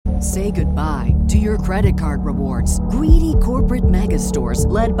Say goodbye to your credit card rewards. Greedy corporate mega stores,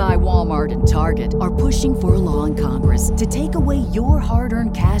 led by Walmart and Target, are pushing for a law in Congress to take away your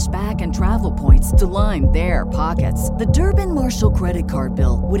hard-earned cash back and travel points to line their pockets. The Durbin-Marshall credit card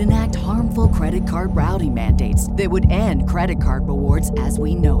bill would enact harmful credit card routing mandates that would end credit card rewards as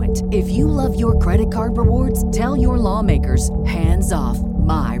we know it. If you love your credit card rewards, tell your lawmakers, hands off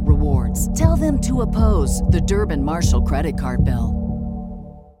my rewards. Tell them to oppose the Durbin-Marshall credit card bill.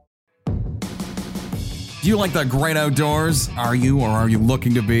 Do you like the great outdoors? Are you or are you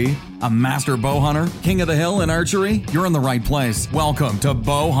looking to be a master bow hunter? King of the hill in archery? You're in the right place. Welcome to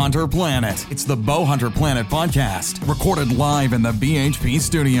Bow Hunter Planet. It's the Bow Hunter Planet podcast, recorded live in the BHP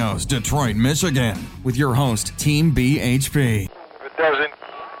studios, Detroit, Michigan, with your host, Team BHP. If it doesn't,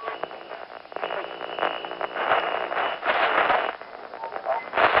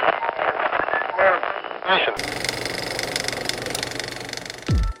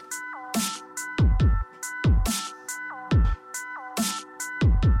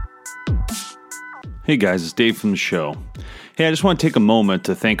 Hey guys, it's Dave from the show. Hey, I just want to take a moment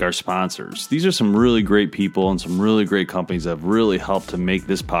to thank our sponsors. These are some really great people and some really great companies that have really helped to make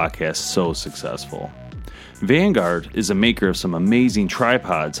this podcast so successful. Vanguard is a maker of some amazing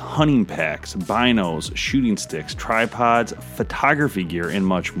tripods, hunting packs, binos, shooting sticks, tripods, photography gear, and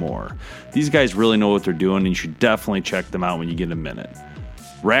much more. These guys really know what they're doing, and you should definitely check them out when you get a minute.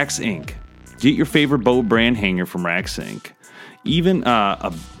 Rax Inc. Get your favorite bow brand hanger from Rax Inc. Even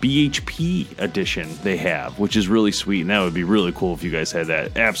a BHP edition they have, which is really sweet, and that would be really cool if you guys had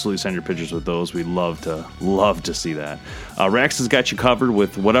that. Absolutely send your pictures with those. We'd love to see that. Rax has got you covered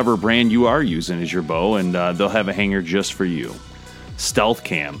with whatever brand you are using as your bow, and they'll have a hanger just for you. Stealth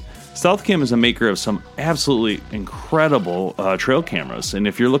Cam. Stealth Cam is a maker of some absolutely incredible trail cameras, and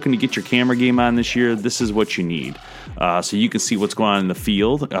if you're looking to get your camera game on this year, this is what you need. So you can see what's going on in the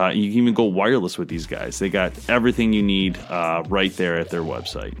field. You can even go wireless with these guys. They got everything you need right there at their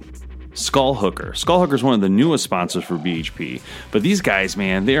website. Skull Hooker. Skull Hooker is one of the newest sponsors for BHP, but these guys,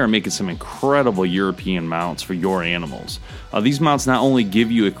 man, they are making some incredible European mounts for your animals. These mounts not only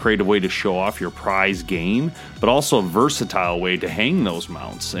give you a creative way to show off your prize game, but also a versatile way to hang those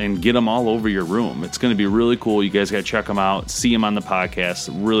mounts and get them all over your room. It's going to be really cool. You guys got to check them out, see them on the podcast.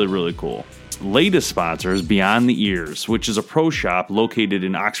 Really, really cool. Latest sponsor is Beyond the Ears, which is a pro shop located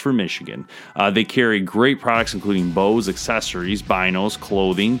in Oxford, Michigan. They carry great products including bows, accessories, binos,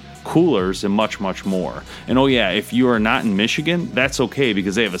 clothing, coolers, and much, much more. And oh yeah, if you are not in Michigan, that's okay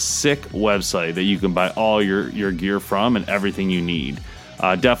because they have a sick website that you can buy all your gear from and everything you need.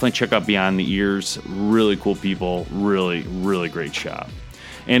 Definitely check out Beyond the Ears. Really cool people. Really, really great shop.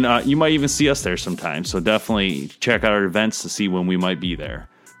 And you might even see us there sometime, so definitely check out our events to see when we might be there.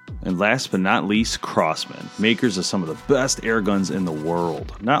 And last but not least, Crossman, makers of some of the best air guns in the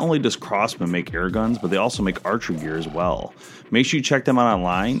world. Not only does Crossman make air guns, but they also make archery gear as well. Make sure you check them out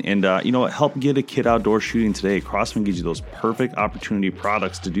online and, help get a kid outdoor shooting today. Crossman gives you those perfect opportunity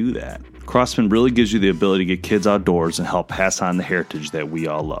products to do that. Crossman really gives you the ability to get kids outdoors and help pass on the heritage that we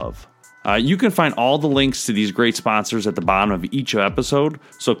all love. You can find all the links to these great sponsors at the bottom of each episode,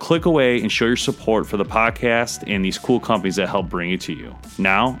 so click away and show your support for the podcast and these cool companies that help bring it to you.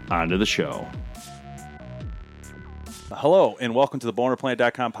 Now, on to the show. Hello, and welcome to the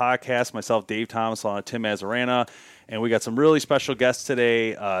BowHunterPlanet.com podcast. Myself, Dave Thomas, along with Tim Mazzarana, and we got some really special guests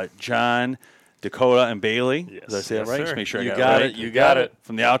today, John, Dakota, and Bailey. Yes. Did I say that right? Sir. Just make sure You I got it it. right. You got it.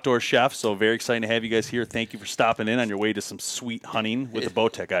 From the Outdoor Chef, so very exciting to have you guys here. Thank you for stopping in on your way to some sweet hunting with the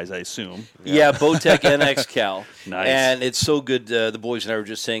Bowtech guys, I assume. Yeah, Bowtech and XCal. Nice. And it's so good. The boys and I were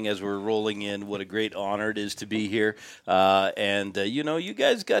just saying as we're rolling in what a great honor it is to be here. You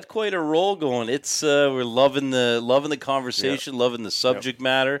guys got quite a roll going. It's we're loving the conversation, loving the subject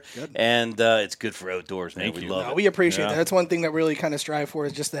matter, and it's good for outdoors, man. We love it. We appreciate that. That's one thing that we really kind of strive for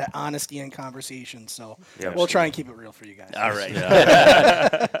is just that honesty in conversation. So we'll try and keep it real for you guys. All right.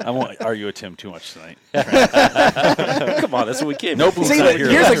 I won't argue with Tim too much tonight. Come on, that's what we came. No See,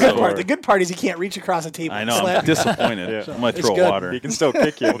 here's the good part. The good part is you can't reach across a table. I know. Slap. I'm disappointed. I'm going to throw good. water. He can still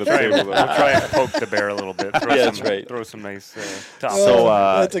kick you. We'll try and poke the bear a little bit. Throw some nice top. So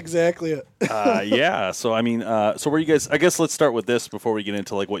that's exactly it. So I mean, so where you guys? I guess let's start with this before we get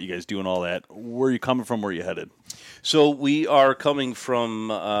into like what you guys do and all that. Where are you coming from? Where are you headed? So we are coming from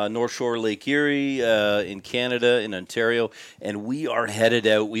North Shore Lake Erie in Canada, in Ontario, and we are headed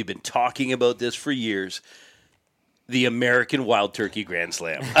out. We've been talking about this for years. the American Wild Turkey Grand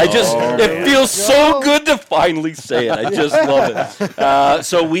Slam. It feels so good to finally say it. I just love it.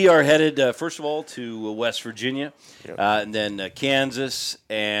 So we are headed, first of all, to West Virginia, and then Kansas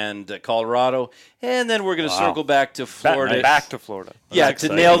and Colorado, and then we're going to circle back to Florida. Back to Florida. To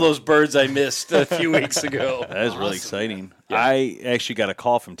nail those birds I missed a few weeks ago. That is really exciting. Yeah. I actually got a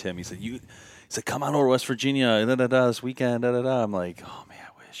call from Tim. He said, come on over to West Virginia this weekend. I'm like, oh, man, I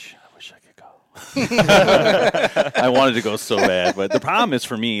wish I could go. I wanted to go so bad, but the problem is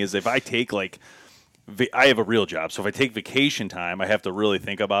for me is if I take I have a real job, so if I take vacation time, I have to really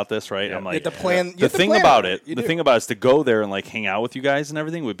think about this, right? Yeah. I'm like, the thing about it is to go there and hang out with you guys and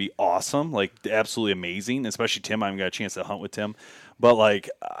everything would be awesome, absolutely amazing. Especially Tim, I haven't got a chance to hunt with Tim, but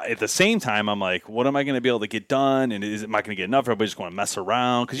at the same time, I'm like, what am I going to be able to get done? And am I going to get enough? Everybody's going to mess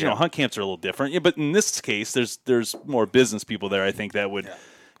around because hunt camps are a little different. Yeah, but in this case, there's more business people there. I think that would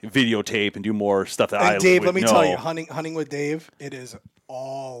videotape and do more stuff that I Dave, would let me know. tell you, hunting with Dave, it is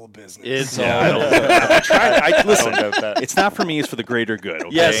all business. It's all. Listen, it's not for me. It's for the greater good.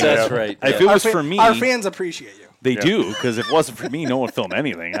 Okay? Yes, that's right. If it was for me, our fans appreciate you. They do, because if it wasn't for me, no one would film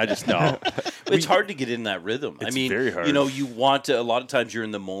anything. I just know. It's hard to get in that rhythm. It's very hard. You want to, a lot of times you're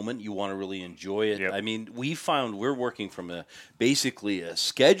in the moment, you want to really enjoy it. Yep. I mean, we found we're working from basically a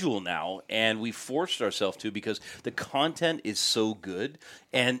schedule now, and we forced ourselves to because the content is so good,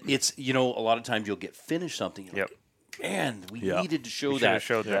 and it's, a lot of times you'll get finished something. Yep. Man, we needed to show that.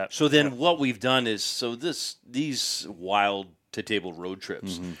 Showed that. So then what we've done is, these wild to table road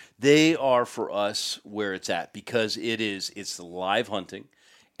trips, they are for us where it's at because it's the live hunting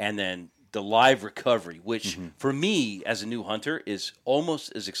and then the live recovery, which for me as a new hunter is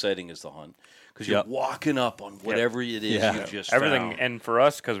almost as exciting as the hunt because you're walking up on whatever it is you just everything found. And for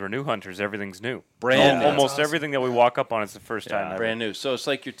us, because we're new hunters, everything's new. Brand new. Almost everything that we walk up on is the first time ever. Brand new. So it's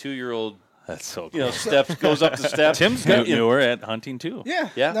like your 2-year-old. That's so cool. Steps goes up the steps. Tim's newer at hunting too.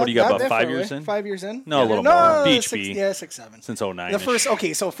 Yeah. What do you got, about 5 years in? 5 years in? No, a little more. BHP. 6, 7. Since 09.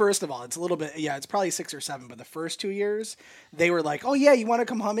 So first of all, it's a little bit, it's probably 6 or 7, but the first 2 years, they were like, oh yeah, you want to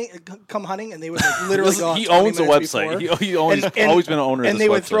come hunting? And they would literally go out He owns a website. He's always been an owner of this And they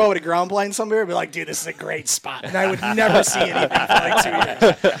would website. throw it a ground blind somewhere and be like, dude, this is a great spot. And I would never see anything for 2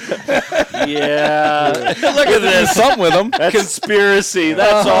 years. Yeah. Look at this. Something with them. Conspiracy.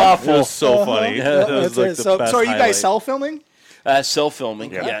 That's awful. That's so funny. That's it. So are you guys self-filming?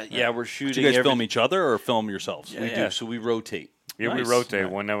 Self-filming. Yeah, we're shooting. Do you guys film each other or film yourselves? We do. So we rotate. Yeah, Nice. we rotate.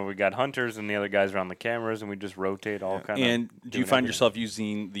 Whenever we got hunters and the other guys are on the cameras, and we just rotate all kind of. And do you find yourself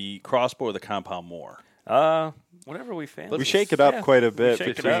using the crossbow or the compound more? Whatever we fancy. We shake it up quite a bit Shake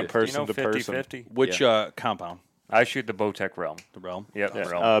it between up, person to person. 50-50. Which compound? I shoot the Bowtech Realm. The Realm? Yep, Yeah.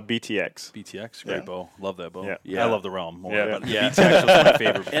 Realm. BTX. BTX, great bow. Love that bow. Yeah. I love the Realm more. Yeah. But BTX was my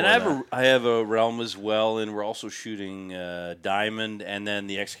favorite. And before I have a Realm as well, and we're also shooting Diamond and then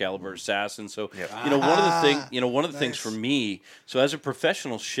the Excalibur Assassin. So one of the things for me. So as a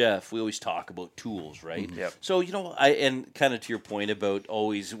professional chef, we always talk about tools, right? Yep. So and kind of to your point about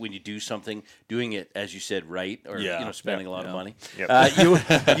always when you do something, doing it as you said right, or spending a lot of money.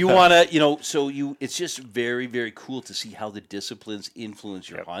 Yep. You want to it's just very, very cool to see how the disciplines influence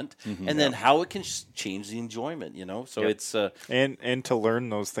your hunt, and then how it can change the enjoyment. So it's and to learn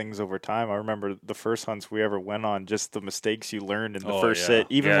those things over time. I remember the first hunts we ever went on, just the mistakes you learned in the first sit,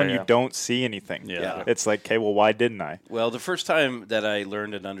 even when you don't see anything. Yeah. It's like, okay, well, why didn't I? Well, the first time that I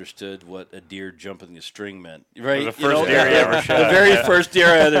learned and understood what a deer jumping a string meant, right? The first deer you ever shot. The very first deer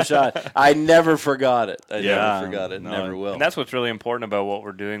I ever shot. I never forgot it. Never forgot it. Never will. And that's what's really important about what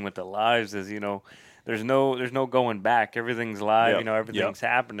we're doing with the lives is, there's no going back. Everything's live. Everything's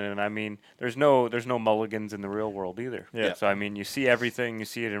happening. And I mean, there's no mulligans in the real world either. Yeah. So I mean, you see everything. You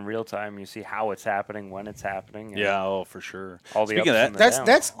see it in real time. You see how it's happening, when it's happening. Yeah. For sure. All the Speaking ups of and that, the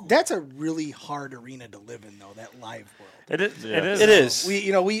downs. That's a really hard arena to live in, though. That live world. It is. Yeah. It is.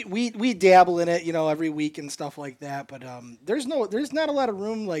 We dabble in it, every week and stuff like that. But there's not a lot of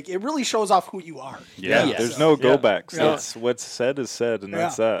room. Like it really shows off who you are. Yeah. There's no go backs. Yeah. That's what's said is said, and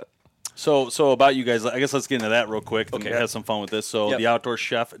that's that. So about you guys, I guess let's get into that real quick. Okay. Have some fun with this. So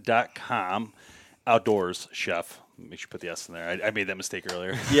theoutdoorschef.com, outdoors chef. Make sure you put the S in there. I made that mistake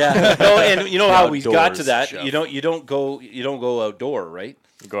earlier. Yeah. No, and you know how we got to Outdoors that. chef. You don't go outdoor, right?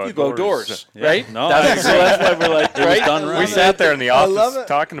 You go outdoors, Yeah. right? No, That's why we're like, was right? done right. We sat there in the I love office it.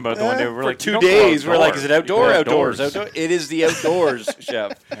 talking about the one day. We're For like, 2 "You don't go days, we're like, outdoors. is it outdoor? You go Outdoors. Outdoor. It is the outdoors,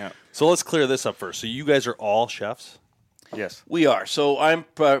 chef. So let's clear this up first. So you guys are all chefs? Yes. We are. So I'm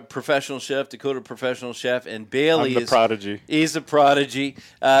professional chef, Dakota professional chef, and Bailey I'm the prodigy. He's the prodigy.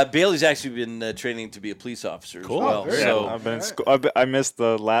 Bailey's actually been training to be a police officer as well. So I've been in school. I missed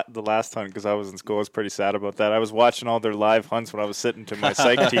the last hunt because I was in school. I was pretty sad about that. I was watching all their live hunts when I was sitting to my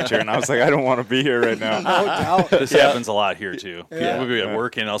psych teacher, and I was like, I don't want to be here right now. No doubt. This happens a lot here too. We'll be at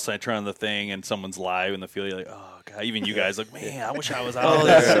work and all of a sudden I turn on the thing and someone's live in the field. You're like, oh god. Even you guys like, man, I wish I was out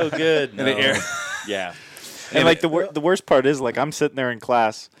there. That's so good. In the air. Yeah. And like the worst part is like I'm sitting there in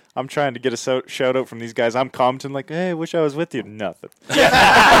class. I'm trying to get a shout out from these guys. I'm commenting like, "Hey, wish I was with you." Nothing. They're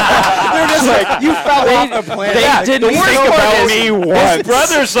just like, you fell off the planet. They didn't think about me once. His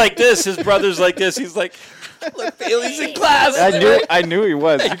brother's like this. He's like, look, Bailey's in class. I knew he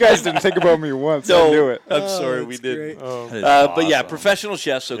was. You guys didn't think about me once. No, I knew it. I'm sorry, we didn't. But yeah, professional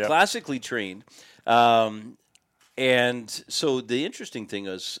chef, so classically trained. And so the interesting thing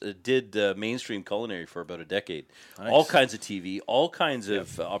is, did mainstream culinary for about a decade. Nice. All kinds of TV, all kinds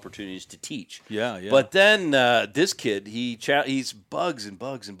of opportunities to teach. Yeah. But then this kid, he's bugs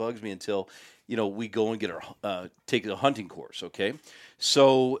me until, we go and get take a hunting course, okay?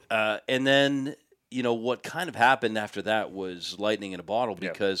 So, and then, what kind of happened after that was lightning in a bottle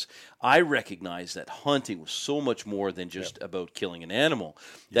because I recognized that hunting was so much more than just about killing an animal,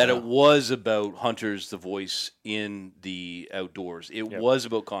 that it was about hunters, the voice in the outdoors. It was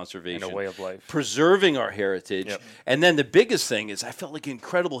about conservation. And a way of life. Preserving our heritage. And then the biggest thing is I felt like an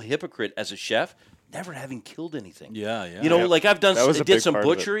incredible hypocrite as a chef, never having killed anything. Like I've did some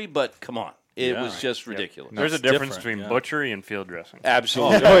butchery, but come on. It was just ridiculous. There's a difference between butchery and field dressing.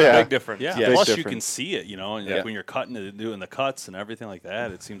 Absolutely. Big difference. Yeah. Big Plus, you difference. can see it, and like when you're cutting it, doing the cuts and everything like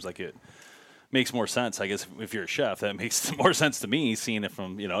that, it seems like it makes more sense. I guess if you're a chef, that makes more sense to me, seeing it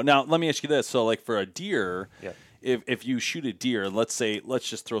from, Now, let me ask you this. So, like, for a deer, if you shoot a deer, let's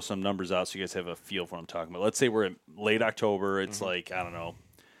just throw some numbers out so you guys have a feel for what I'm talking about. Let's say we're in late October. It's like, I don't know,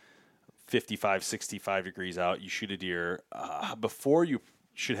 55, 65 degrees out. You shoot a deer. Before you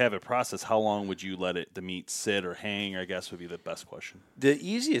should have it processed, how long would you let the meat sit or hang, I guess would be the best question. The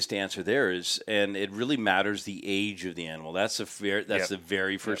easiest answer there is, and it really matters, the age of the animal. That's the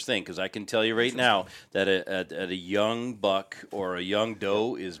very first thing, because I can tell you right now that a young buck or a young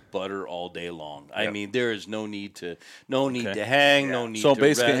doe is butter all day long. I mean, there is no need to hang, no need to So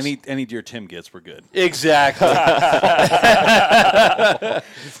basically, rest. any deer Tim gets, we're good. Exactly.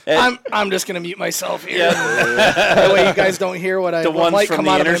 I'm just gonna mute myself here. That way you guys don't hear what I ones from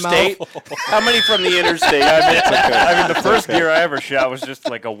the interstate. How many from the interstate? I mean, the first deer I ever shot was just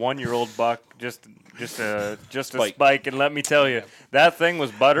like a 1-year-old buck, just a spike. And let me tell you, that thing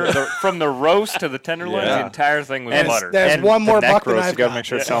was butter. From the roast to the tenderloin, the entire thing was butter. There's one more buck than I've You got to got. make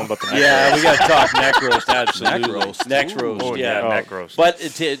sure to tell them about the neck Yeah, we got to talk neck roast. Absolutely, Neck roast. Oh, Yeah, neck roast. But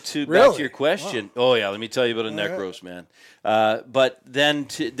back to your question. Wow. Oh yeah, let me tell you about a neck roast, man. But then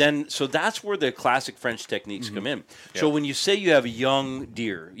so that's where the classic French techniques come in. So when you say you have a young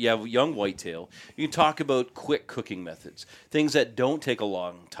deer, you have a young whitetail, you can talk about quick cooking methods, things that don't take a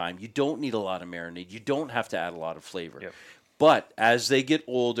long time. You don't need a lot of marinade. You don't have to add a lot of flavor. Yep. But as they get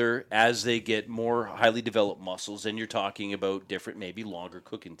older, as they get more highly developed muscles, then you're talking about different, maybe longer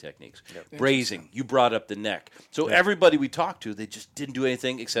cooking techniques. Yep. Braising, you brought up the neck. So everybody we talked to, they just didn't do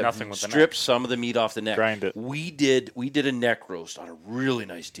anything except strip some of the meat off the neck. Grind it. We did a neck roast on a really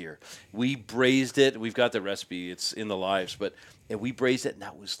nice deer. We braised it. We've got the recipe. It's in the lives, but. And we braised it, and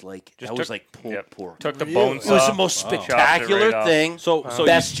that was like pulled pork. Took the bones It was off. the most spectacular thing. So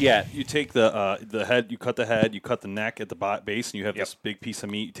best yet. You take the head, you cut the head, you cut the neck at the base, and you have this big piece of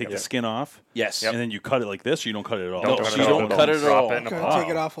meat. You take the skin off. Yes. And then you cut it like this, or you don't cut it at all. No, you don't cut it at all. Drop it in a Take pot.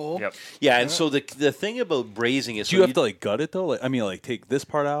 it off whole. Yep. Yeah, and so the thing about braising is Do you have to gut it though? Like take this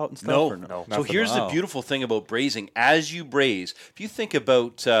part out and stuff? No, or no. So here's the beautiful thing about braising. As you braise, if you think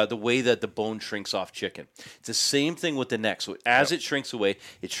about the way that the bone shrinks off chicken, it's the same thing with the neck. So as it shrinks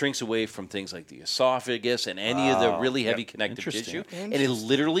away from things like the esophagus and any of the really heavy connective tissue, and it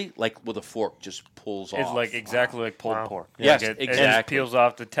literally, like with a fork, just pulls It's off. like exactly like pulled pork. Yes, It exactly. just peels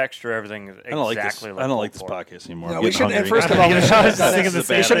off the texture, everything is exactly I don't like this pulled pork. podcast anymore. No, I'm we getting shouldn't. hungry. First of all, we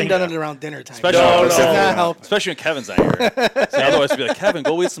thinking shouldn't have done it around dinner time. Especially, Does not help. especially when Kevin's not here. So otherwise, we'd be like, Kevin,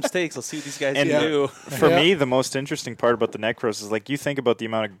 go eat some steaks. Let's see what these guys And do. for me, the most interesting part about the neck roast is like you think about the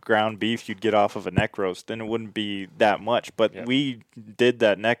amount of ground beef you'd get off of a neck roast, and it wouldn't be that much. But we did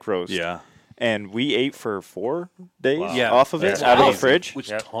that neck roast. Yeah. and we ate for 4 days Yeah. off of it That's out of the amazing. fridge. Which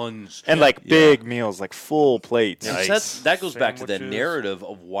tons. And like big meals, like full plates. Yeah, that goes back to that Sandwiches. narrative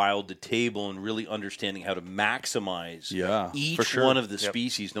of wild to table and really understanding how to maximize each for sure. one of the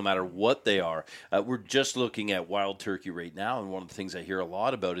species, no matter what they are. We're just looking at wild turkey right now, and one of the things I hear a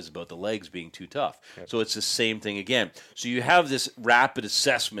lot about is about the legs being too tough. So it's the same thing again. So you have this rapid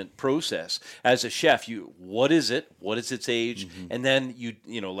assessment process as a chef. What is it? What is its age? And then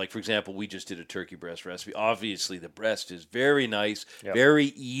you know, like for example, we just did a turkey breast recipe. Obviously, the breast is very nice, very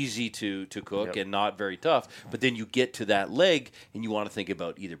easy to cook, and not very tough. But then you get to that leg, and you want to think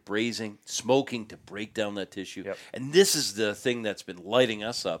about either braising, smoking to break down that tissue. And this is the thing that's been lighting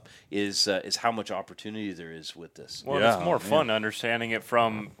us up is how much opportunity there is with this. Well, it's more fun understanding it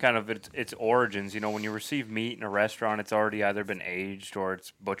from kind of its origins. You know, when you receive meat in a restaurant, it's already either been aged or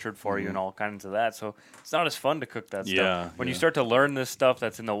it's butchered for you and all kinds of that. So it's not as fun to cook that stuff. When you start to learn this stuff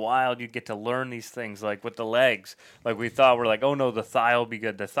that's in the wild, you get to learn these things. Like with the legs, like we thought we're like, oh no, the thigh will be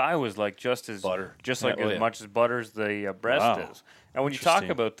good. The thigh was like just as butter, just like as much as butter as the breast is. And when you talk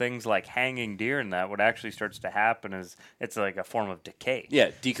about things like hanging deer and that, what actually starts to happen is it's like a form of decay.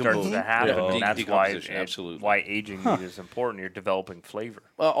 Yeah, starts to happen, and that's why aging meat is important. You're developing flavor.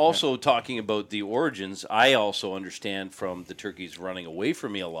 Well, also talking about the origins, I also understand from the turkeys running away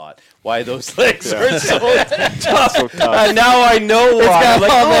from me a lot why those legs are so tough. And now I know why. It's got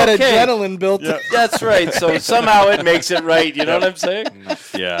like, all that okay. adrenaline built up. That's right. So somehow it makes it right. You know what I'm saying?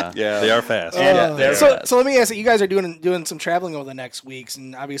 Yeah, they are fast. So let me ask you, you guys are doing some traveling over the next weeks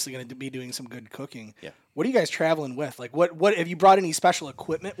and obviously going to be doing some good cooking. Yeah. What are you guys traveling with? Like what have you brought any special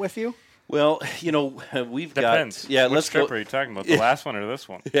equipment with you? Well, you know, we've Depends. got... Yeah, Which let's trip go... are you talking about? The last one or this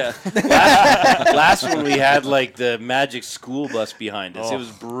one? Yeah. Last one we had like the magic school bus behind us. It was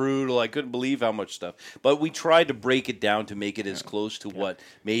brutal. I couldn't believe how much stuff. But we tried to break it down to make it as close to what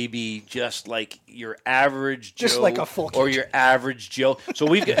maybe just like your average Joe. Just like a full or kitchen. your average Joe. So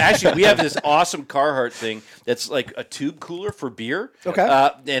we've got, actually we have this awesome Carhartt thing that's like a tube cooler for beer. Okay.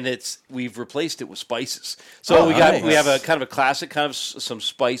 And we've replaced it with spices. So we have a kind of a classic kind of some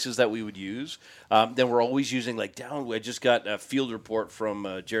spices that we would use. Then we're always using I just got a field report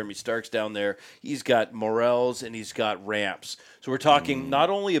from Jeremy Starks down there. He's got morels and he's got ramps. So we're talking not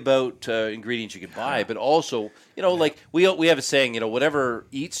only about ingredients you can buy, but also, you know, like we have a saying, you know, whatever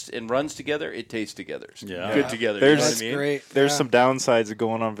eats and runs together, it tastes together. Good together. There's, you know what I mean? Great. There's some downsides of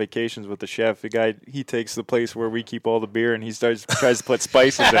going on vacations with the chef. The guy, he takes the place where we keep all the beer and he tries to put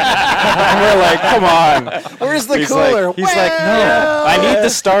spices in it. And we're like, come on. Where's the He's cooler? like, no, I need the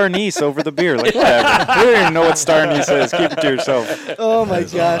star anise over the beer. Like, whatever. We don't even know what star anise is. Keep it to yourself. Oh my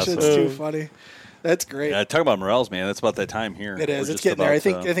gosh, awesome. that's too funny. That's great. Yeah, talk about morels, man. That's about that time here. It is. We're It's just getting there. I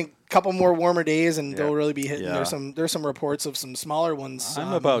about, think a couple more warmer days and they'll really be hitting. Yeah. There's some reports of some smaller ones.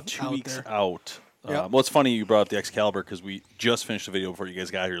 I'm about 2 out weeks there. out. Yep. Well, it's funny you brought up the Excalibur because we just finished the video before you guys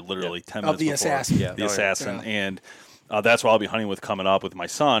got here, literally 10 minutes the before. assassin. Yeah. The assassin. Yeah. And that's what I'll be hunting with coming up with my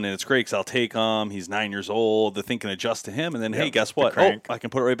son. And it's great because I'll take him. He's 9 years old. The thing can adjust to him. And then, hey, guess what? Oh, crank. I can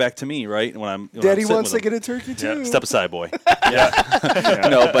put it right back to me, right? When I'm Daddy sitting wants to with him. get a turkey too. Step aside, boy.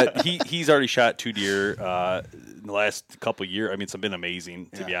 No, but he's already shot 2 deer in the last couple of years. I mean, it's been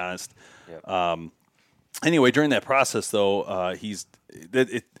amazing, to be honest. Anyway, during that process, though,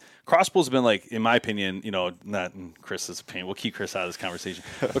 crossbows have been like, in my opinion, you know, not in Chris's opinion. We'll keep Chris out of this conversation.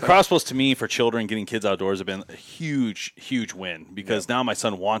 But crossbows to me, for children, getting kids outdoors, have been a huge, huge win because now my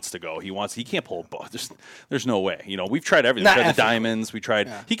son wants to go. He can't pull a bow. There's no way. You know, we've tried everything. Not We tried the ethically. diamonds. We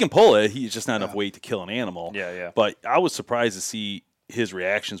tried. He can pull it. He's just not enough weight to kill an animal. Yeah. But I was surprised to see his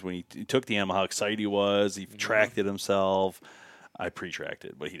reactions when he took the animal, how excited he was. He tracked it himself. I pre-tracked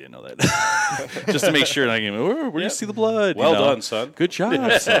it, but he didn't know that. Just to make sure. Like, where do you see the blood? Well You know? done, son. Good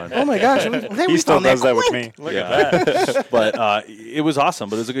job, son. Oh my gosh! He still does that with me. Look at that. But it was awesome.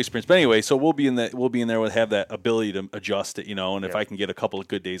 But it was a good experience. But anyway, so we'll be in there. We'll have that ability to adjust it, you know. And if I can get a couple of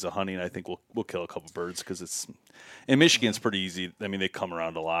good days of hunting, I think we'll kill a couple of birds because it's in Michigan. It's pretty easy. I mean, they come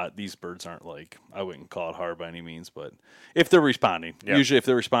around a lot. These birds aren't like, I wouldn't call it hard by any means, but if they're responding, usually if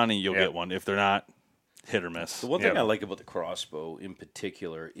they're responding, you'll get one. If they're not, hit or miss. The one thing I like about the crossbow in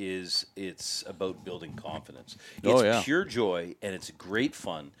particular is it's about building confidence. It's pure joy and it's great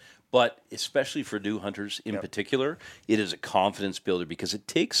fun. But especially for new hunters in particular, it is a confidence builder because it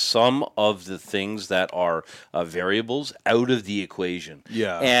takes some of the things that are variables out of the equation.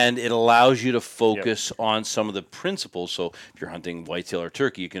 Yeah. And it allows you to focus on some of the principles. So if you're hunting whitetail or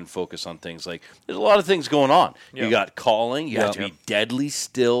turkey, you can focus on things like there's a lot of things going on. You got calling, you have to be deadly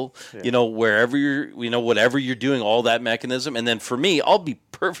still, you know, wherever whatever you're doing, all that mechanism. And then for me, I'll be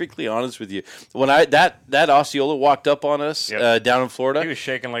perfectly honest with you. When that Osceola walked up on us down in Florida, He was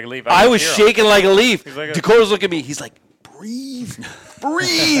shaking like a leaf. leaf. I was hear him. shaking like a leaf. He's like Dakota's looking at me. He's like, breathe.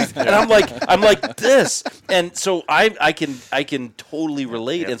 And I'm like this. And so I can totally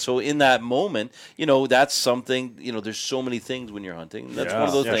relate. And so in that moment, that's something, there's so many things when you're hunting. That's one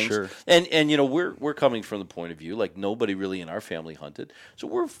of those things. Sure. And we're coming from the point of view, like nobody really in our family hunted. So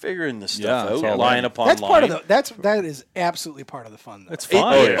we're figuring this stuff out, line upon that's line. That is absolutely part of the fun, though. It's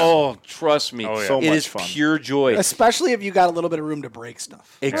fun. Trust me. So it much is fun. pure joy. Especially if you got a little bit of room to break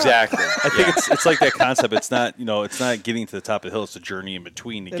stuff. Exactly. I think it's like that concept. It's not it's not getting to the top of the hill. It's a journey in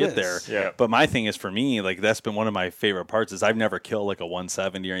between to get there. Yeah. But my thing is, for me, like that's been one of my favorite parts. Is I've never killed like a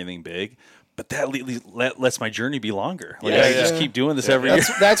 170 or anything big, but that lets my journey be longer. Like I just keep doing this every year.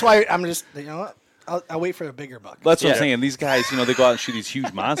 That's why I'm just what. I'll wait for a bigger buck. That's what I'm saying. These guys, they go out and shoot these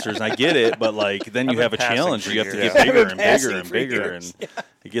huge monsters, and I get it, but like then you have a challenge. You have to get bigger and bigger and bigger, and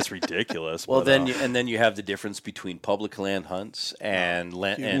it gets ridiculous. Well, then you have the difference between public land hunts and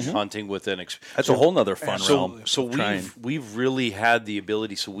hunting with an. That's a whole nother fun realm. So we've really had the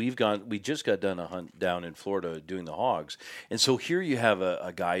ability. So we just got done a hunt down in Florida doing the hogs, and so here you have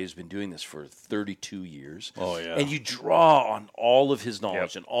a guy who's been doing this for 32 years. Oh yeah, and you draw on all of his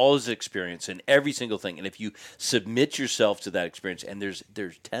knowledge and all his experience and every single thing. And if you submit yourself to that experience, and there's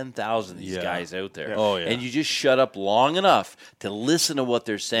 10,000 of these guys out there, and you just shut up long enough to listen to what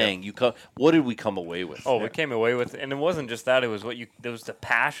they're saying, what did we come away with? We came away with, and it wasn't just that; it was there was the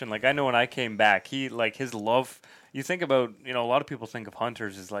passion. Like I know when I came back, his love. You think about, a lot of people think of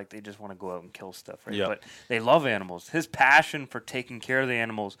hunters as like they just want to go out and kill stuff, right? Yep. But they love animals. His passion for taking care of the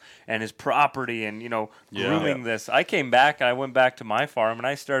animals and his property and, grooming this. I came back and I went back to my farm and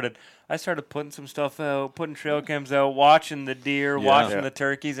I started putting some stuff out, putting trail cams out, watching the deer, watching the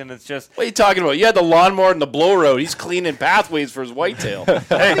turkeys, and it's just... What are you talking about? You had the lawnmower and the blower out. He's cleaning pathways for his whitetail.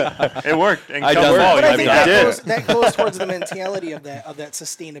 Hey, it worked. And I think that goes towards the mentality of that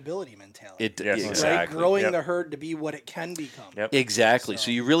sustainability mentality. Exactly. Right? Growing the herd to be what it can become. Yep. Exactly. So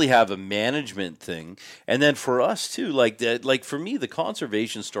you really have a management thing. And then for us, too, like for me, the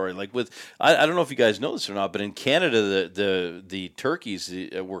conservation story, like with... I don't know if you guys know this or not, but in Canada, the turkeys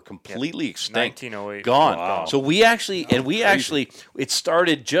were completely extinct. 1908. Gone. Wow. So we actually, it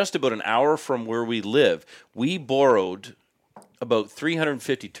started just about an hour from where we live. We borrowed about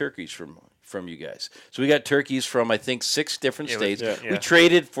 350 turkeys from you guys. So we got turkeys from, I think, 6 different states. We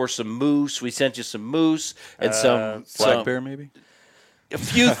traded for some moose. We sent you some moose and some black bear, maybe? A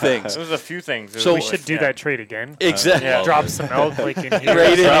few things. There was a few things. So we should do that trade again. Exactly. Drop some elk in here.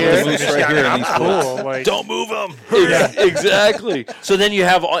 Right in here. That's cool. Like, don't move them. Exactly. So then you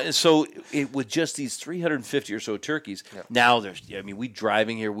have with just these 350 or so turkeys. Now we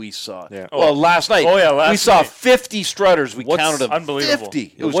driving here. We saw. Last night. We saw 50 strutters. We counted them. Unbelievable.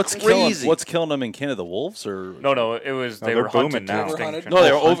 50. It was crazy. What's killing them in Canada? The wolves or no? It was they were booming now. No,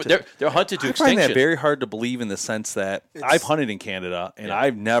 they're hunted to extinction. I find that very hard to believe in the sense that I've hunted in Canada. And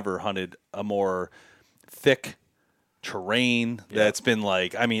I've never hunted a more thick terrain that's been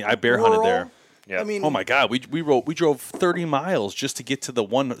like. I mean, I bear hunted there. Yeah. I mean, oh my God, we drove 30 miles just to get to the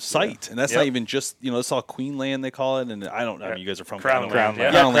one site, and that's not even just it's all Queenland they call it, and I don't know. I mean, you guys are from Crownland.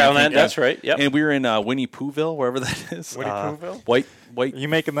 Crownland. That's right. Yep. And we were in Winnie Pooville, wherever that is. Winnie Pooville. White. Are you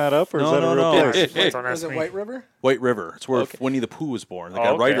making that up, or is that a real place? Was it White River? White River. It's where Winnie the Pooh was born. They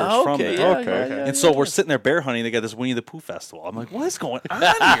got writers from there. And so we're sitting there bear hunting. They got this Winnie the Pooh festival. I'm like, what is going on here?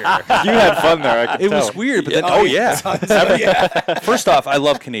 You had fun there. I could tell. Was weird, but then First off, I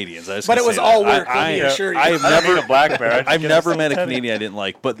love Canadians. But it was all work. I've never a black bear. I've never met a Canadian I didn't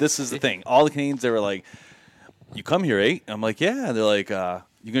like. But this is the thing. All the Canadians, they were like, "You come here, eh?" I'm like, "Yeah." And they're like,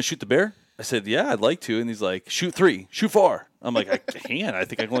 "You gonna shoot the bear?" I said, "Yeah, I'd like to." And he's like, "Shoot 3, shoot 4." I'm like, I can't. I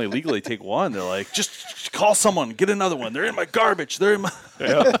think I can only legally take 1. They're like, just call someone, get another one. They're in my garbage. They're in my.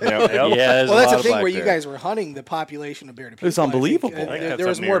 Yeah, well, that's the thing where you guys were hunting the population of bear to people. It's unbelievable. There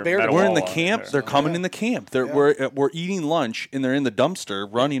was more bear. We're in the camp. They're coming in the camp. We're eating lunch and they're in the dumpster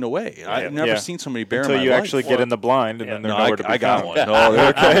running away. I've never seen so many bear. Until in my you life. actually get in the blind and then they're nowhere to be I got found. one. No, they're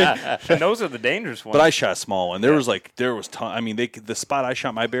okay. And those are the dangerous ones. But I shot a small one. There was ton. I mean, the spot I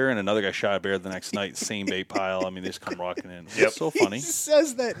shot my bear and another guy shot a bear the next night. Same bait pile. I mean, they just come rocking in. It's so funny. He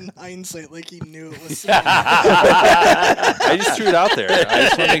says that in hindsight like he knew it was. I just threw it out there. I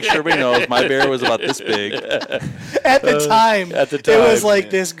just want to make sure everybody knows my bear was about this big. At the time, it was like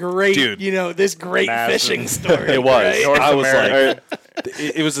this great, this great fishing story. It was. Right? I was like,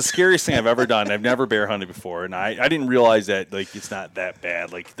 it was the scariest thing I've ever done. I've never bear hunted before, and I didn't realize that it's not that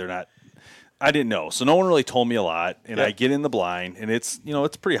bad. Like they're not. I didn't know. So no one really told me a lot. And I get in the blind, and it's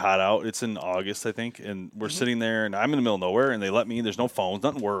pretty hot out. It's in August, I think. And we're sitting there, and I'm in the middle of nowhere, and they let me. There's no phones,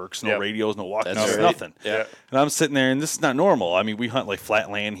 nothing works, no radios, no walkie-talkies, nothing. Yeah. And I'm sitting there, and this is not normal. I mean, we hunt like flat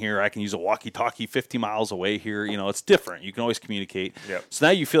land here. I can use a walkie-talkie 50 miles away here. It's different. You can always communicate. Yep. So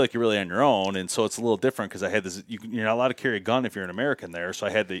now you feel like you're really on your own, and so it's a little different because I had this. You're not allowed to carry a gun if you're an American there, so I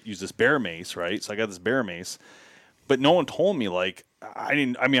had to use this bear mace, right? So I got this bear mace. But no one told me, like,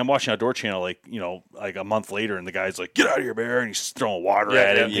 I'm watching Outdoor Channel, like, like a month later, and the guy's like, get out of here, bear, and he's throwing water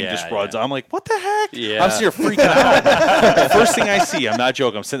at it, and he just runs. I'm like, what the heck? Yeah. I'm sitting here freaking out. First thing I see, I'm not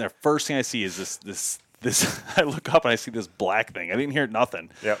joking, I'm sitting there, first thing I see is this, I look up and I see this black thing. I didn't hear nothing.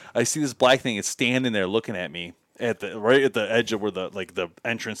 Yep. I see this black thing, it's standing there looking at me right at the edge of where the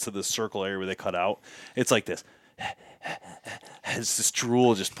entrance to the circle area where they cut out. It's like this. It's this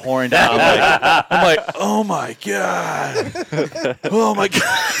drool just pouring down. I'm like, oh my god, oh my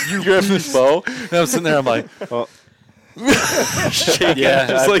god! You grab this bow, and I'm sitting there. I'm like, shaking,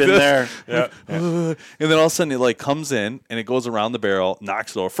 just I've like been this. there. And then all of a sudden, it like comes in and it goes around the barrel,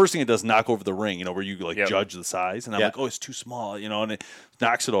 knocks it over. First thing it does, knock over the ring, where you like judge the size. And I'm like, oh, it's too small, and it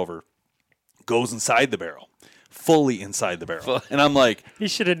knocks it over, goes inside the barrel. Fully inside the barrel. And I'm like... You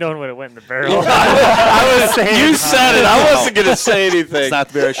should have known when it went in the barrel. You said it. I wasn't going to say anything. It's not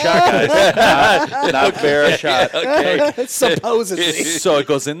the bear I shot, guys. Not the bear I shot. Okay. Supposedly. So it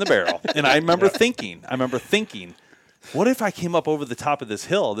goes in the barrel. And I remember thinking, what if I came up over the top of this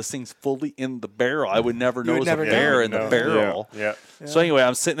hill? This thing's fully in the barrel. I would never know it was a bear in the barrel. Yeah. So anyway,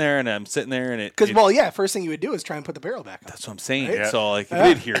 I'm sitting there and it... Because, first thing you would do is try and put the barrel back on. That's what I'm saying. Right? Yeah. So, like, I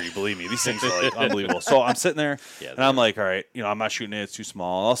did hear you, believe me. These things are, like, unbelievable. So I'm sitting there, and I'm like, all right, I'm not shooting it. It's too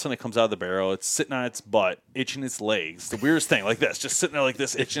small. All of a sudden, it comes out of the barrel. It's sitting on its butt, itching its legs. The weirdest thing, like this, just sitting there like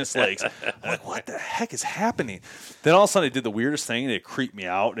this, itching its legs. I'm like, what the heck is happening? Then all of a sudden, it did the weirdest thing, and it creeped me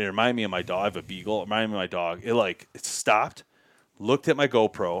out. And it reminded me of my dog. I have a beagle. It reminded me of my dog. It stopped, looked at my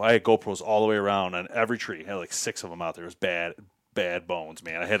GoPro. I had GoPros all the way around on every tree. I had like 6 of them out there. It was bad bones,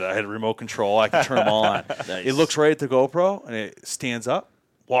 man. I had a remote control. I could turn them all on. Nice. It looks right at the GoPro, and it stands up,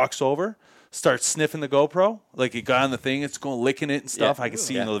 walks over, starts sniffing the GoPro. Like it got on the thing. It's going licking it and stuff. I can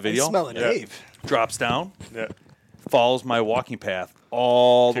see in the video. I smell it, Dave. Drops down. Yeah. Follows my walking path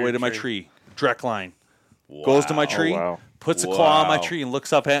all the way to my tree. Direct line. Goes to my tree. wow. Puts a claw on my tree and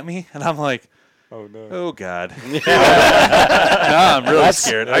looks up at me. And I'm like, Oh, no. oh God. Now I'm really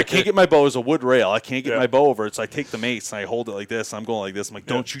scared. I can't get my bow as a wood rail. I can't get my bow over it. So I take the mace and I hold it like this. And I'm going like this. I'm like,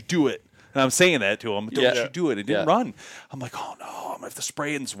 don't you do it. And I'm saying that to him. Don't you do it. It didn't run. I'm like, oh, no. I'm going to have to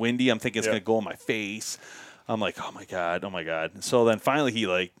spray it. And it's windy. I'm thinking it's going to go in my face. I'm like, oh, my God. Oh, my God. So then finally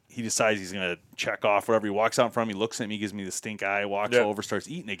he decides he's going to check off whatever. He walks out in front of me, looks at me, gives me the stink eye, walks over, starts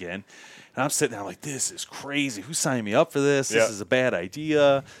eating again. And I'm sitting there. I'm like, this is crazy. Who signed me up for this? This is a bad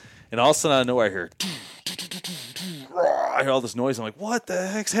idea. And all of a sudden, out of nowhere, I hear, I hear all this noise. I'm like, what the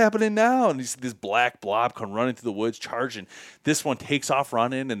heck's happening now? And you see this black blob come running through the woods, charging. This one takes off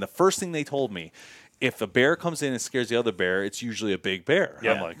running. And the first thing they told me, if a bear comes in and scares the other bear, it's usually a big bear.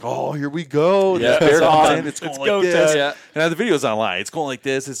 Yeah. I'm like, oh, here we go. Yeah, This bear it's comes on. in. It's going Let's like go, this. Ted. Yeah. And the video's online. It's going like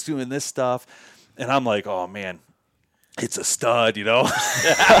this. It's doing this stuff. And I'm like, oh, man. It's a stud,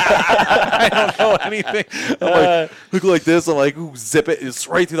 I don't know anything. I'm like, look like this. I'm like, ooh, zip it. It's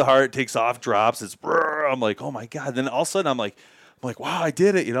right through the heart. It takes off, drops. It's. I'm like, oh my God. Then all of a sudden, I'm like, wow, I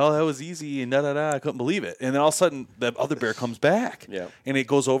did it. That was easy. And I couldn't believe it. And then all of a sudden, the other bear comes back. Yeah. And it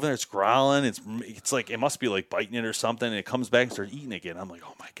goes over there. It's growling. It's like it must be like biting it or something. And it comes back and starts eating again. I'm like,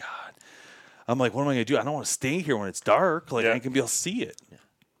 oh my God. I'm like, what am I gonna do? I don't want to stay here when it's dark. Like I can be able to see it. Yeah.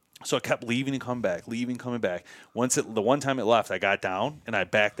 So I kept leaving and coming back, coming back. The one time it left, I got down and I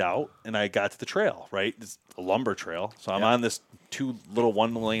backed out and I got to the trail, right? It's a lumber trail. So I'm on this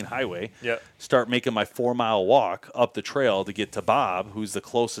 1-lane highway. Yeah. Start making my 4-mile walk up the trail to get to Bob, who's the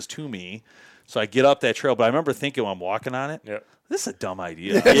closest to me. So I get up that trail, but I remember thinking when I'm walking on it, this is a dumb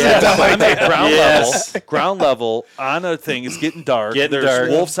idea. I'm at ground level on a thing. It's getting dark. There's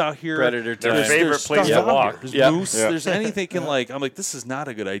wolves out here. Predator time. Their favorite place to walk. There's moose. There's anything I'm like, this is not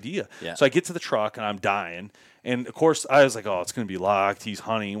a good idea. Yeah. So I get to the truck and I'm dying. And of course, I was like, oh, it's going to be locked. He's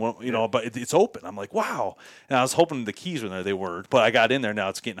hunting, but it's open. I'm like, wow. And I was hoping the keys were there. They weren't. But I got in there. Now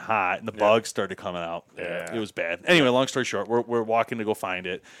it's getting hot, and the bugs started coming out. Yeah. It was bad. Anyway, long story short, we're walking to go find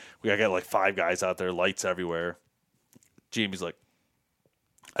it. I got like 5 guys out there, lights everywhere. Jamie's like,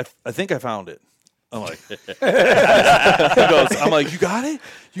 I think I found it. I'm like, I'm like, you got it?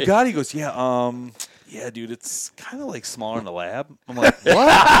 You got it? He goes, yeah. Yeah, dude, it's kind of like smaller in the lab. I'm like, what?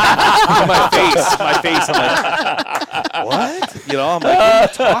 my face. I'm like, what? I'm like, what are you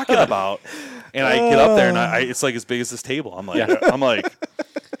talking about? And I get up there, and it's like as big as this table. I'm like,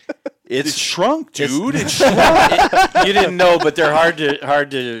 It's shrunk, dude. It's shrunk. You didn't know, but they're hard to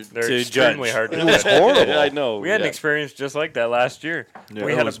They're extremely judge. hard to It was judge. horrible. I know. We had an experience just like that last year. Yeah,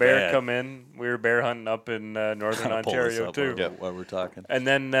 we it had a was bear bad. come in. We were bear hunting up in northern Kinda pull this Ontario up too. while we're talking. And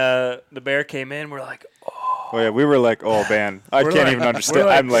then the bear came in. We're like, Oh yeah, we were like, oh man, I We're can't like- even understand. we're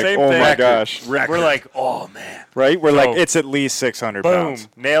like, I'm like, same oh thing. my gosh, we're like, oh man. right? We're So, like, it's at least 600 Boom, pounds.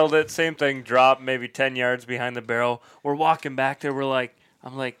 nailed it. Same thing. Dropped maybe 10 yards behind the barrel. We're walking back there.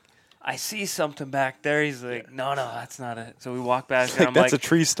 I'm like, I see something back there. He's like, no, that's not it. So we walk back there. I'm That's like, a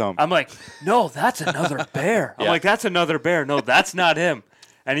tree stump. I'm like, no, that's another bear. I'm like, that's another bear. No, that's not him.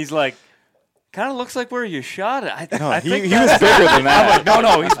 And he's like, kind of looks like where you shot it. I think he was bigger than that. I'm like,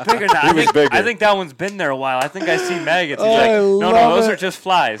 no, he's bigger than that. He was bigger. I think that one's been there a while. I think I see maggots. He's Oh, like, I no, love those it. are just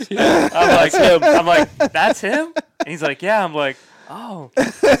flies. I'm like, that's him? And he's like, yeah. I'm like, oh.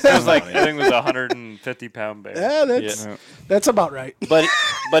 It was like, I think it was a 150-pound bear. Yeah, that's about right. But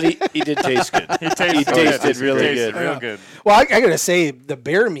he did taste good. He tasted really tasted good. real good. Well, I gotta say, the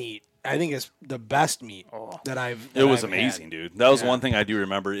bear meat, I think, is the best meat that I've. It was I've amazing, had. dude. That was one thing I do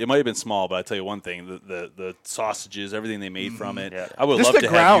remember. It might have been small, but I tell you one thing: the sausages, everything they made from it. Yeah. I would Just love the to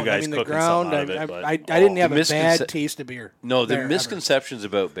ground. have you guys I mean, the cooking ground. something out of it. But I didn't have a misconce- bad taste of beer. No, the there, ever. misconceptions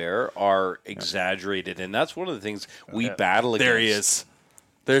about bear are exaggerated, and that's one of the things we battle against. there he is.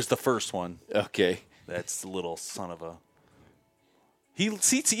 There's the first one. Okay. That's the little son of a.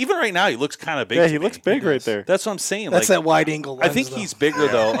 Even right now he looks kind of big. Yeah, to he me. looks big right there. That's what I'm saying. That's like, that wide angle. I Lens, think though. he's bigger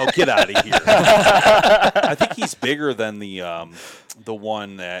though. Oh, get out of here! I think he's bigger than the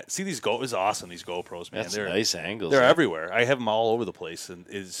one that. See, these is awesome. These GoPros, man. That's they're nice angles. They're yeah. everywhere. I have them all over the place, and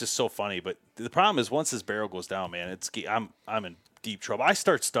it's just so funny. But the problem is, once this barrel goes down, man, I'm in deep trouble. I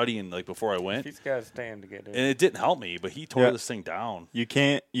start studying like before I went, He's got to stand to get and in. it didn't help me. But he tore Yeah. this thing down. You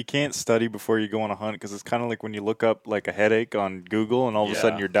can't study before you go on a hunt because it's kind of like when you look up like a headache on Google and all of a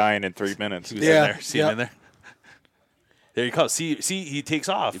sudden Yeah. you're dying in 3 minutes. He was Yeah, in there. See him yep. in there. There you come. See, he takes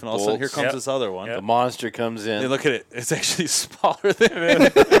off, and all of a sudden here bolts. comes Yep. this other one. The monster comes in. Hey, look at it. It's actually smaller than it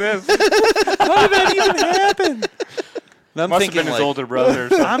is. How did that even happen? And I'm Must have thinking been his like, older brother or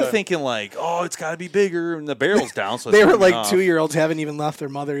something. I'm thinking like, oh, it's got to be bigger, and the barrel's down. So it's They were coming like off. 2-year-olds haven't even left their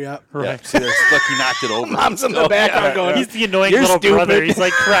mother yet. Right. See, there's like he knocked it over. Mom's in the background going, He's the annoying You're little stupid. brother. He's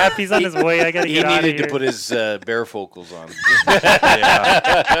like, crap, he's on his way. I got to He get out of needed here. to put his barefocals on.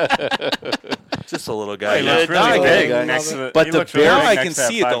 Just a little guy. He Yeah. looks Now I really get big it. next to the. But he the looks really bear- Now big I next can to that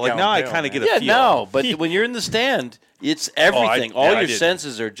see it though. Like 5-gallon now I pail. kind of get a Yeah, feel. no, but when you're in the stand, it's everything. All I your didn't.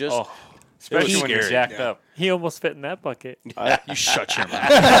 senses are just. Oh, especially when you're scary. jacked up. He almost fit in that bucket. You shut your mouth.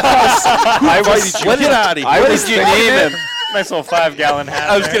 What Get out of here. What did you name him? Nice little 5-gallon hat.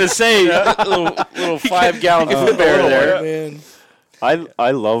 I was there. going to say, little 5-gallon food bear there. oh, man.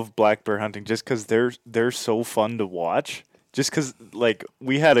 I love black bear hunting just because they're so fun to watch. Just because like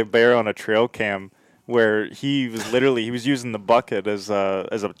we had a bear on a trail cam where he was using the bucket as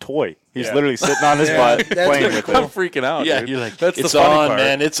a toy. He's Yeah. literally sitting on his butt that's playing pretty with I'm it. freaking out. Yeah, dude. you're like, that's it's the funny on, part.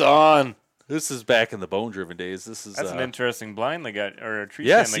 man. It's on. This is back in the bone driven days. This is That's an interesting blind they got, or a tree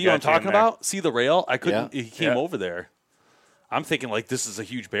yeah. stand they See what I'm got you in talking there. about? See the rail? I couldn't. Yeah. He came Yeah. over there. I'm thinking like this is a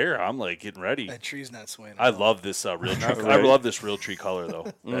huge bear. I'm like getting ready. That tree's not swaying. I love this real tree. I right. love this real tree color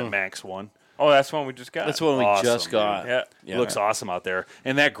though. That Max one. Oh, that's one we just got. That's what we Awesome, just dude. got. Yeah. It looks awesome out there,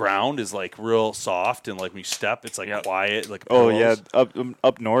 and that ground is like real soft, and like when you step, it's like Yep. quiet. Like Oh pillows. yeah,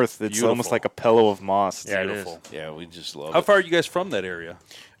 up north, it's almost Beautiful. like a pillow of moss. Yeah, it is. Beautiful. Yeah, we just love How it. far are you guys from that area?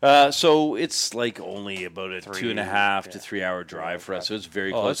 So it's like only about a 2.5 to 3 hour drive for us. So it's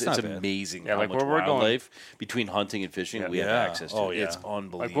very Oh, close. that's It's not bad. amazing Yeah, how like much where we're going- wildlife between hunting and fishing we have Yeah. access to. Oh, yeah. It's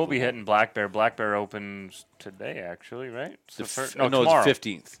unbelievable. Like we'll be hitting Black Bear. Black Bear opens today, actually, right? It's the first, no, tomorrow. it's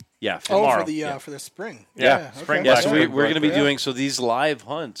 15th. Yeah, Oh, tomorrow. for the spring. Yeah, spring okay. Yeah, Black so bear. we're going to be Yeah. doing these live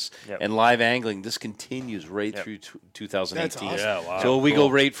hunts Yep. and live angling. This continues right Yep. through 2018. That's Yeah, wow. So we Cool.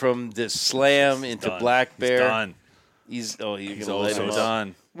 go right from this slam into Done. black bear. He's done. He's He's gonna light also him up.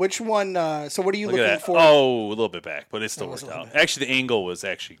 done. Which one? So what are you Look looking at that. for? Oh, a little bit back, but it still was worked a little out. bit. Actually, the angle was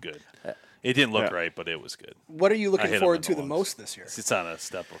actually good. It didn't look Yeah. right, but it was good. What are you I looking hit him forward in to the the lungs. most this year? It's on a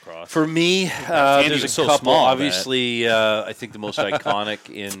step across. For me, Andy there's a was so couple. small, man. Obviously, I think the most iconic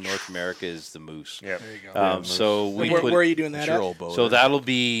in North America is the moose. Yeah. There you go. So we where, put, where are you doing that Your at? old boat. so that'll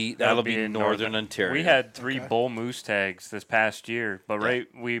be in northern Ontario. We had 3 bull moose tags this past year, but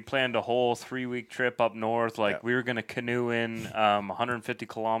we planned a whole 3-week trip up north. Like we were going to canoe in 150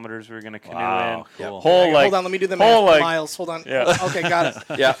 kilometers. We were going to canoe Wow, in. cool. Whole like Hold on, let me do the whole, math. like- Miles, hold on. Yeah. Okay, got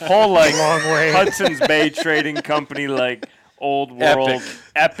it. yeah. whole like Long way. Hudson's Bay Trading Company like old world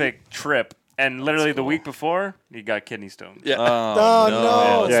epic trip. And literally the week before, he got kidney stones. Yeah. Oh,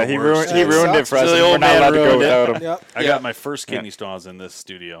 no. Yeah, he ruined it for us. So the and We're old not man allowed to go ruined it. without him. Yep. I got my first kidney stones in this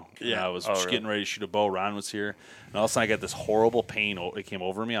studio. Yeah. I was Oh, really? getting ready to shoot a bow. Ron was here. And all of a sudden, I got this horrible pain. It came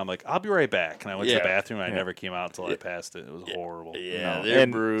over me. I'm like, I'll be right back. And I went to the bathroom. And I never came out until I passed it. It was horrible. Yeah, they're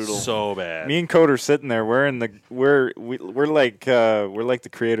And brutal. So bad. Me and Code are sitting there. We're like the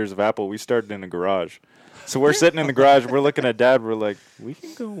creators of Apple. We started in a garage. So we're sitting in the garage. We're looking at Dad. We're like, we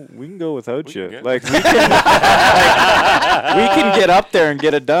can go without you. Like we can get up there and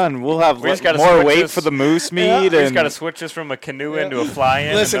get it done. We'll have We just gotta more switch weight this- for the moose meat. We just and got to switch this from a canoe into a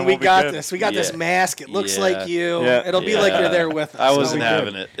fly-in. Listen, and then we we'll be got good. this. We got this Yeah. mask. It looks Yeah. like you. Yeah. It'll be like you're there with us. I wasn't It'll be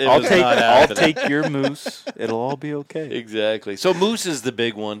having good. it. It I'll was take not I'll happening. take your moose. It'll all be okay. Exactly. So moose is the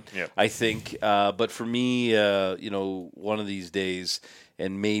big one, Yep. I think. But for me, one of these days,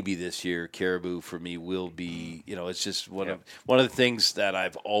 and maybe this year, caribou for me will be. It's just one of the things that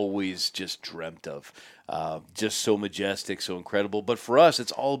I've always just dreamt of. Just so majestic, so incredible. But for us,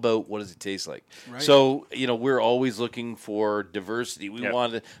 it's all about what does it taste like. Right. So we're always looking for diversity. We Yep.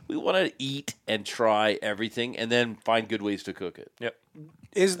 want to eat and try everything, and then find good ways to cook it. Yep.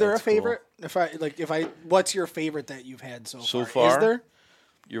 Is there a favorite? What's your favorite that you've had so So far? Is far?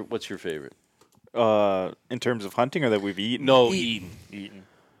 there? What's your favorite? In terms of hunting, or that we've eaten. No, eating.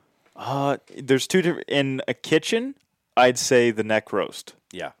 There's two different. In a kitchen, I'd say the neck roast.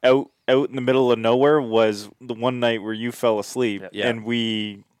 Yeah. Out in the middle of nowhere was the one night where you fell asleep, Yeah. and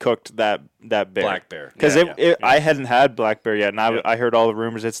we cooked that bear. Black bear. Because Yeah. I hadn't had black bear yet, and I heard all the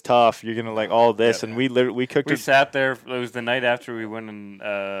rumors. It's tough. You're gonna like all this, and we cooked We it. sat there. It was the night after we went and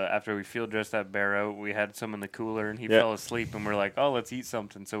after we field dressed that bear out. We had some in the cooler, and he fell asleep. And we're like, "Oh, let's eat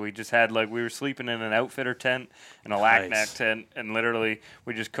something." So we just had we were sleeping in an outfitter tent and a LACNAC tent, and literally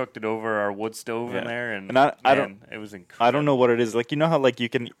we just cooked it over our wood stove in there. And I man, don't. It was incredible. I don't know what it is. Like you know how like you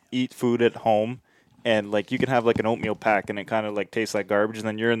can eat food at home. And like you can have like an oatmeal pack, and it kind of like tastes like garbage, and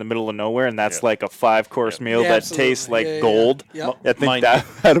then you're in the middle of nowhere, and that's like a 5-course meal Yeah, that absolutely. tastes like Yeah, yeah, gold. yeah. Yep. I think that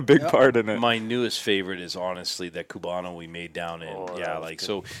had a big part in it. My newest favorite is honestly that Cubano we made down in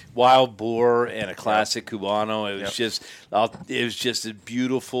so wild boar and a classic Cubano. It was just a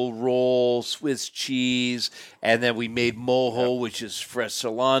beautiful roll, Swiss cheese, and then we made mojo, which is fresh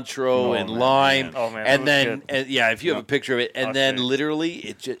cilantro and lime. Oh, man, and that was then if you have a picture of it, and I'll then see.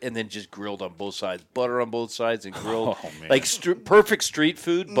 literally just grilled on both sides, butter on both sides, and grilled man. like perfect street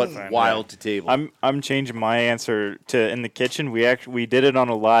food, but wild to table. I'm changing my answer to in the kitchen. We did it on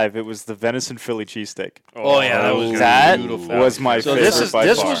a live. It was the venison Philly cheesesteak. Oh yeah, that was That beautiful. was my So favorite. by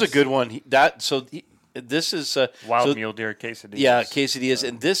this far. was a good one. This is Wild mule deer quesadillas. Yeah, quesadillas,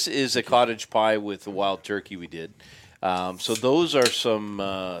 and this is a cottage pie with the wild turkey we did. So those are some.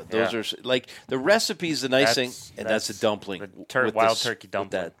 Those are like the recipe's the nice thing, and that's a dumpling. The wild turkey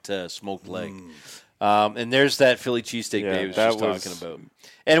dumpling. With that smoked leg. And there's that Philly cheesesteak Dave was just talking about.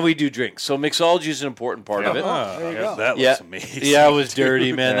 And we do drinks. So mixology is an important part of it. There you go. That looks amazing. Yeah, it was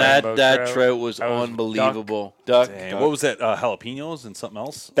dirty, man. Rainbow that trout. trout was That was unbelievable. Duck. Dang, what was that? Jalapenos and something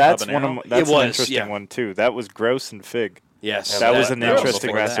else? That's Habanero? one of that's It was, an interesting yeah. one too. That was grouse and fig. Yes, That was an interesting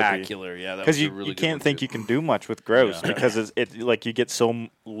was recipe. spectacular. Yeah, that Because was a you really good can't one, think too. you can do much with grouse because it like you get so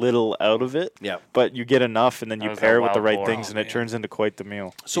little out of it. Yeah. But you get enough, and then That you was pair that it with the wild right boar. things, and it turns into quite the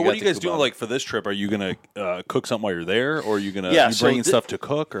meal. So You what got are you the guys doing Cubano. like for this trip? Are you gonna cook something while you're there, or are you gonna Yeah, you so bringing thi- stuff to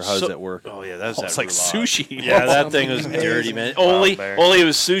cook, or how does So- that work? Oh yeah, that's It's like sushi. Yeah, that thing was dirty, man. Only bear. it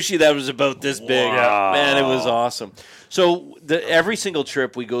was sushi that was about this big. Wow. Man, it was awesome. So every single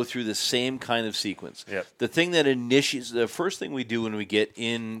trip we go through the same kind of sequence. Yep. The thing that initiates the first thing we do when we get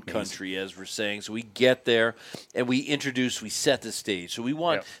in country, as we're saying, so we get there and we set the stage. So we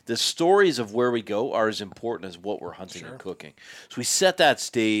want the stories of where we go are as important as what we're hunting and cooking. So we set that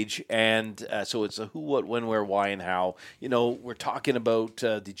stage, and so it's a who, what, when, where, why, and how. We're talking about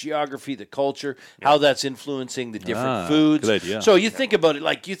the geography, the culture, how that's influencing the different foods. good idea. So you think about it,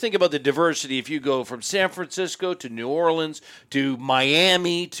 like you think about the diversity. If you go from San Francisco to New Orleans to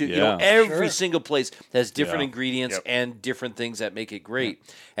Miami to every single place has different ingredients and different things that make it great.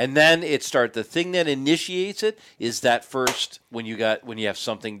 And then the thing that initiates it is that first when you have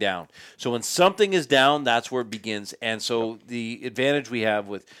something down. So when something is down, that's where it begins. And so the advantage we have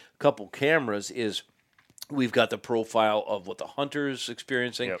with a couple cameras is we've got the profile of what the hunter's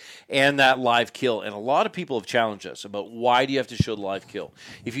experiencing and that live kill. And a lot of people have challenged us about why do you have to show the live kill?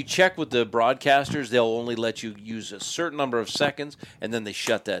 If you check with the broadcasters, they'll only let you use a certain number of seconds, and then they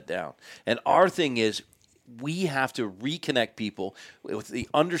shut that down. And our thing is, we have to reconnect people with the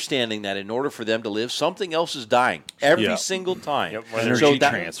understanding that in order for them to live, something else is dying every single time. Yep, Energy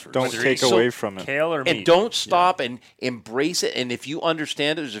transfers. Don't take away from it. Kale or meat. And don't stop and embrace it. And if you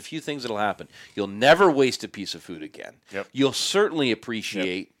understand it, there's a few things that'll happen. You'll never waste a piece of food again. Yep. You'll certainly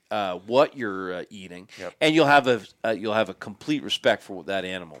appreciate what you're eating, Yep. and you'll have a complete respect for that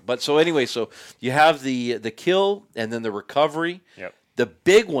animal. But so anyway, so you have the kill and then the recovery. Yep. The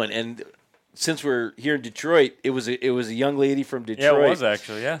big one, and since we're here in Detroit, it was a young lady from Detroit. Yeah, it was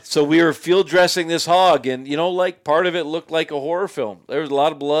actually, yeah. So we were field dressing this hog, and like part of it looked like a horror film. There was a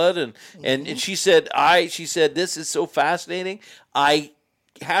lot of blood, and she said, this is so fascinating. I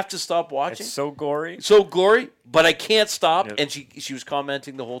have to stop watching. It's so gory. So gory, but I can't stop. Yep. And she was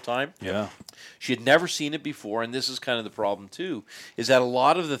commenting the whole time. Yeah. She had never seen it before, and this is kind of the problem too, is that a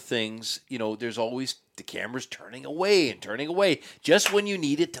lot of the things, there's always the camera's turning away just when you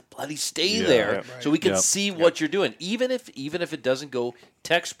need it to bloody stay there, Yep. so we can Yep. see what you're doing, even if it doesn't go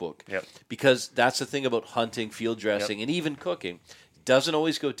textbook. Yep. Because that's the thing about hunting, field dressing, and even cooking. Doesn't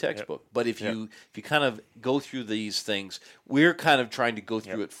always go textbook, but if you kind of go through these things, we're kind of trying to go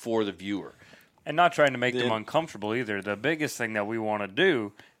through it for the viewer. And not trying to make them uncomfortable either. The biggest thing that we want to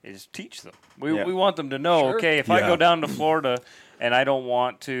do is teach them. We want them to know, okay, if I go down to Florida and I don't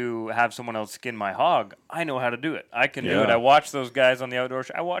want to have someone else skin my hog, I know how to do it. I can do it. I watch those guys on the outdoor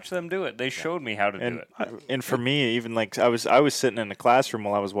show. I watch them do it. They showed me how to do it. And for me, even like I was sitting in the classroom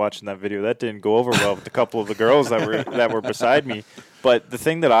while I was watching that video. That didn't go over well with a couple of the girls that were beside me. But the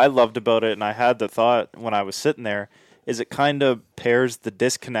thing that I loved about it, and I had the thought when I was sitting there, is it kind of pairs the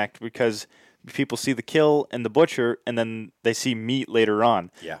disconnect, because people see the kill and the butcher, and then they see meat later on.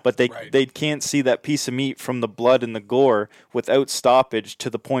 Yeah. But they can't see that piece of meat from the blood and the gore without stoppage,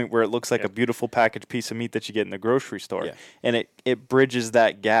 to the point where it looks like a beautiful packaged piece of meat that you get in the grocery store. Yeah. And it bridges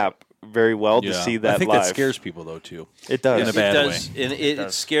that gap very well to see that I think live. that scares people though too. It does. In a bad way. And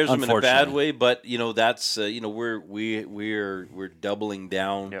it scares them in a bad Unfortunately. way. But that's we're doubling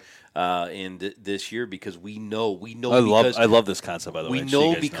down this year, because we know I love this concept, by the way. we so you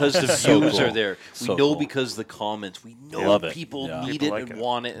know guys because know. the So views cool. are there. We So know cool. because the comments. We know Love it. people Yeah. need People it like and it.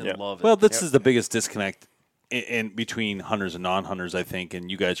 want it and Yeah. love it. Well, this is the biggest disconnect in between hunters and non-hunters, I think,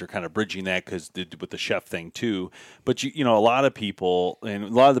 and you guys are kind of bridging that with the chef thing too. But a lot of people, and a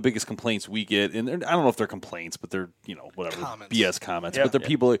lot of the biggest complaints we get, and I don't know if they're complaints, but they're whatever Comments. BS comments. Yeah. But they're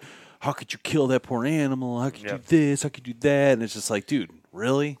people like, how could you kill that poor animal? How could you do this? How could you do that? And it's just like, dude,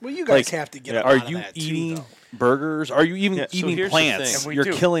 really? Well, you guys have to get a Are lot of you that too, eating though. burgers? Are you even So eating here's the plants? thing. And we You're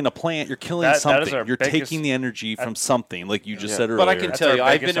do. killing a plant. You're killing That is something. our You're biggest- taking the energy from something, like you just said earlier. But I can That's tell our you,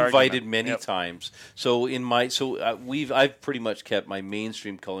 I've biggest been invited argument. many Yep. times. So I've pretty much kept my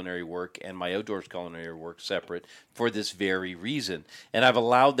mainstream culinary work and my outdoors culinary work separate for this very reason, and I've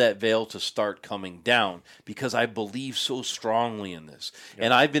allowed that veil to start coming down because I believe so strongly in this.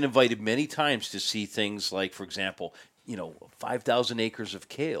 And I've been invited many times to see things like, for example, 5,000 acres of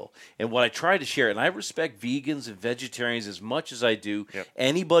kale. And what I try to share, and I respect vegans and vegetarians as much as I do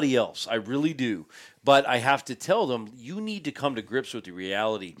anybody else. I really do. But I have to tell them, you need to come to grips with the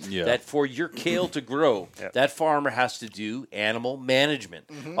reality that for your kale to grow, that farmer has to do animal management.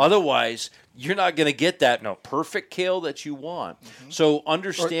 Otherwise, you're not going to get that perfect kale that you want. So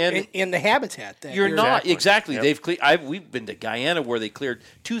understand in the habitat that you're not exactly. Yep. They've we've been to Guyana where they cleared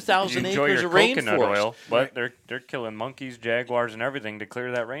 2,000 Enjoy acres your of coconut rainforest. oil, but they're killing monkeys, jaguars, and everything to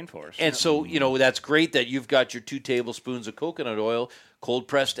clear that rainforest. And so, that's great that you've got your 2 tablespoons of coconut oil, cold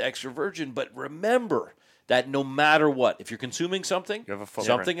pressed extra virgin. But remember that no matter what, if you're consuming something, You have a footprint.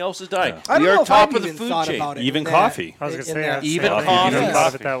 something else is dying. I don't We know are if top I've of the even food thought chain. about it Even in that- coffee. I was going to in say that that. Even sense. coffee. I never Yes. thought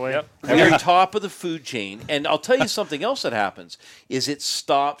of it that way. Yep. We are top of the food chain, and I'll tell you something else that happens is it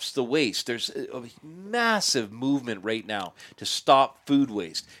stops the waste. There's a massive movement right now to stop food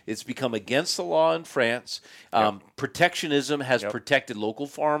waste. It's become against the law in France. Protectionism has protected local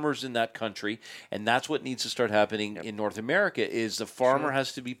farmers in that country, and that's what needs to start happening in North America. Is the farmer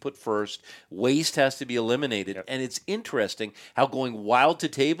has to be put first, waste has to be eliminated, and it's interesting how going wild to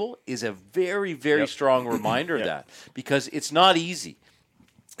table is a very, very strong reminder of that, because it's not easy.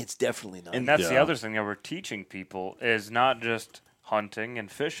 It's definitely not. And that's the other thing that we're teaching people is not just hunting and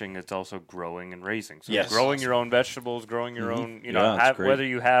fishing, it's also growing and raising. So Yes. growing your own vegetables, growing your own, that's great. whether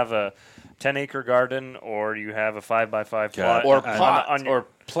you have a 10-acre garden or you have a 5x5 plot. or on- pot, on your- or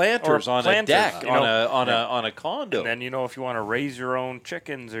planters or on a planters, deck, you on know. a condo. And then, if you want to raise your own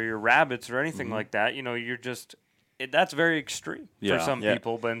chickens or your rabbits or anything like that, you're just... that's very extreme Yeah. for some Yeah.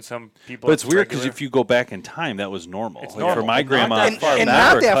 people, but in some people, But it's weird because if you go back in time, that was normal. It's Like, normal. for my And grandma, not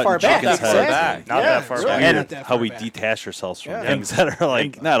that far back. chickens' heads. Exactly. Not that far really back. not And that How far we back. detach ourselves from Yeah. things that are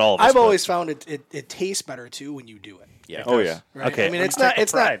like not all of us. I've but- always found it tastes better too when you do it. Yeah. Oh yeah. Right? Okay. I mean, it's You not. take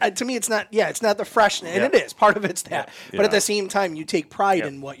It's not. pride. To me, it's not. Yeah, it's not the freshness, and Yeah. it is part of it's that. But Yeah. at the same time, you take pride Yep.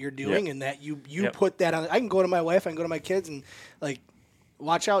 in what you're doing, and that you Yep. put that on. I can go to my wife, I can go to my kids, and like,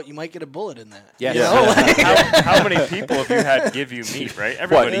 watch out, you might get a bullet in that. Yeah. You know? Like, how many people have you had give you meat? Right,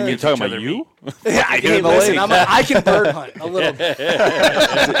 everybody What, you gives talking each about other you? meat. hey, in the listen, lake. I can bird hunt a little bit.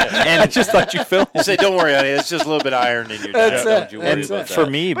 I just thought you filmed. You say, don't worry, honey. It's just a little bit of iron in your That's diet. it. Don't you worry That's about it. that. For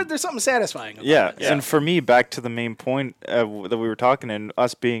me, But there's something satisfying about yeah, it. and for me, back to the main point that we were talking, and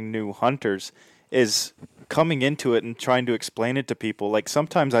us being new hunters, is coming into it and trying to explain it to people. Like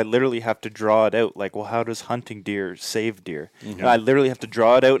sometimes I literally have to draw it out. Like, well, how does hunting deer save deer? And I literally have to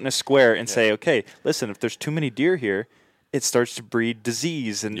draw it out in a square and say, okay, listen, if there's too many deer here, it starts to breed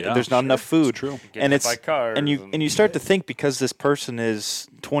disease, and Yeah, there's not enough food. true. Get And hit it's by cars and you and- start to think, because this person is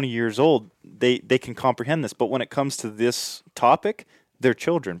 20 years old, they can comprehend this. But when it comes to this topic, they're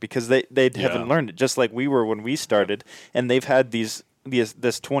children, because they haven't learned it, just like we were when we started, and they've had this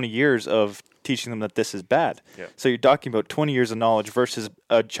 20 years of teaching them that this is bad. Yeah. So you're talking about 20 years of knowledge versus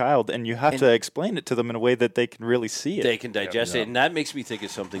a child, and you have to explain it to them in a way that they can really see it. They can digest it, and that makes me think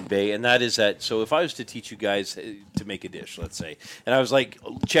of something, Bay, and that is that. So if I was to teach you guys to make a dish, let's say, and I was like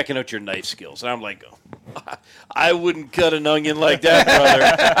checking out your knife skills, and I'm like, I wouldn't cut an onion like that,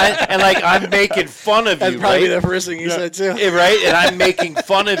 brother, and like I'm making fun of That'd you, probably right? be the first thing you said too. Right, and I'm making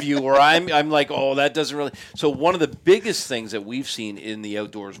fun of you, or I'm like, oh, that doesn't really. So one of the biggest things that we've seen in the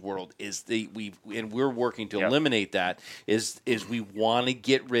outdoors world is we're working to eliminate that is we want to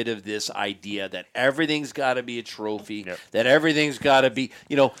get rid of this idea that everything's got to be a trophy, that everything's got to be,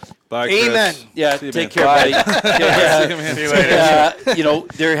 Bye, Chris. Amen. yeah. See you, Take man. care, buddy. See you later.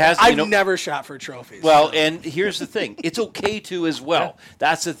 There has. I've never shot for trophies. Well, and here's the thing: it's okay to as well.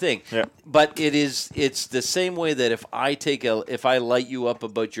 That's the thing. Yeah. But it's the same way that if I light you up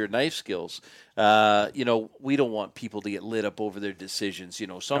about your knife skills, we don't want people to get lit up over their decisions.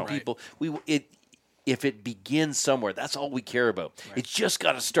 Some people if it begins somewhere, that's all we care about. Right. It's just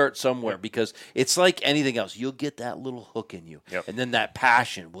got to start somewhere, because it's like anything else. You'll get that little hook in you, and then that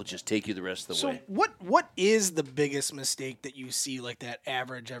passion will just take you the rest of the way. So what is the biggest mistake that you see like that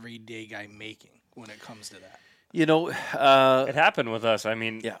average everyday guy making when it comes to that? It happened with us. I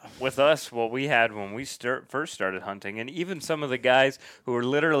mean, Yeah. with us, what we had when we first started hunting, and even some of the guys who were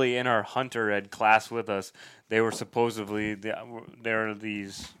literally in our hunter ed class with us, they were supposedly there are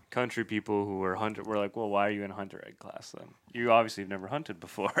these country people who were hunter. We're like, well, why are you in hunter ed class then? You obviously have never hunted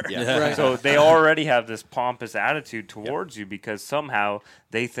before. Yeah. Right. So they already have this pompous attitude towards you because somehow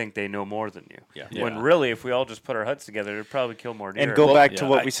they think they know more than you. Yeah. When really, if we all just put our huts together, it'd probably kill more deer. And go back to yeah,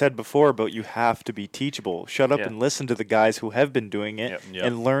 what we said before about you have to be teachable. Shut up Yeah. and listen to the guys who have been doing it Yep.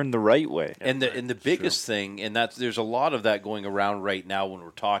 and learn the right way. And the biggest thing, and there's a lot of that going around right now when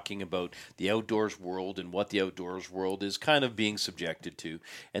we're talking about the outdoors world and what the outdoors world is kind of being subjected to,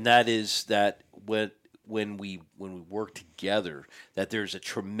 and that is that when we work together, that there's a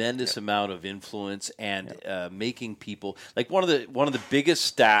tremendous amount of influence and making people like one of the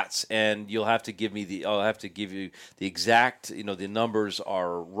biggest stats, and I'll have to give you the exact, the numbers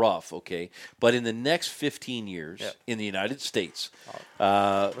are rough, okay, but in the next 15 years in the United States,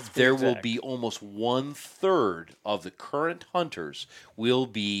 there will be almost 1/3 of the current hunters will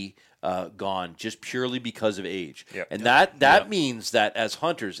be gone just purely because of age. And that means that as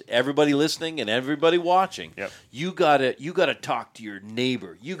hunters, everybody listening and everybody watching, you gotta talk to your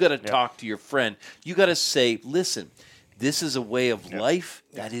neighbor, you gotta talk to your friend, you gotta say, listen, this is a way of life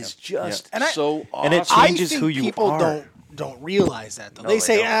that is just so awesome. And it I changes think who you people are. don't realize that though. No, they they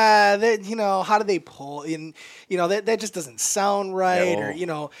say, don't. how do they pull in? That just doesn't sound right,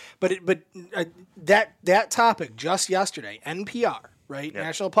 But that topic just yesterday, NPR. Right, Yep.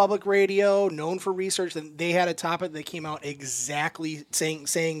 National Public Radio, known for research, and they had a topic that came out exactly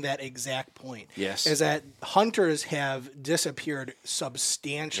saying that exact point. Yes. Is that hunters have disappeared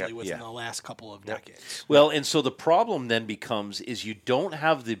substantially Yep. within the last couple of decades. Well, and so the problem then becomes is you don't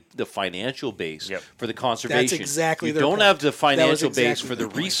have the financial base for the conservation. exactly You their don't point. have the That was financial base exactly for the their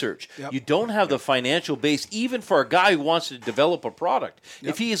point. research. Yep. You don't have the financial base even for a guy who wants to develop a product.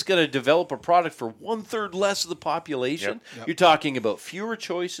 If he is going to develop a product for 1/3 less of the population, you're talking about fewer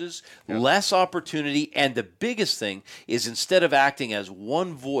choices, less opportunity, and the biggest thing is instead of acting as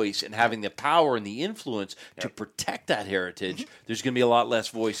one voice and having the power and the influence to protect that heritage, there's going to be a lot less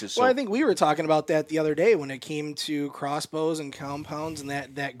voices. Well, I think we were talking about that the other day when it came to crossbows and compounds and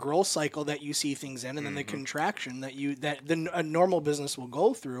that growth cycle that you see things in, and then the contraction that a normal business will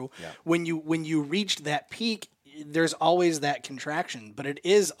go through. When you reached that peak, there's always that contraction, but it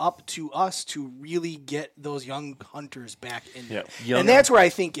is up to us to really get those young hunters back in there. And that's where I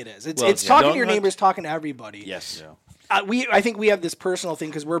think it is. It's talking to your neighbors, talking to everybody. Yes. I think we have this personal thing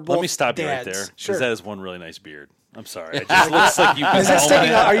because we're both Let me stop dads. you right there. Sure. Because that is one really nice beard. I'm sorry. It just looks like you. Is that sticking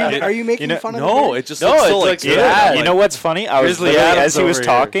out? Are you making fun of the No, beard? it just looks so like good. You know what's funny? I was Grizzly literally, Adams as he was over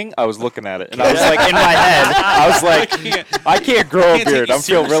talking, I was looking at it, and I was like, in my head, I was like, I can't grow a beard. I'm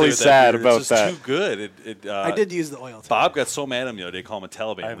feeling really sad about It's that. just too good. I did use the oil. Today. Bob got so mad at me the other day, call him a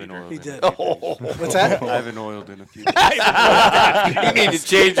Taliban leader. He did. What's that? I haven't oiled in a few You need to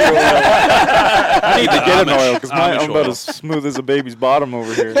change your oil. I need to get an oil because I'm I'm about as smooth as a baby's bottom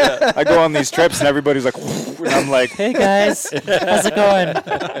over here. I go on these trips, and everybody's like, and I'm like, Hey guys, how's it going?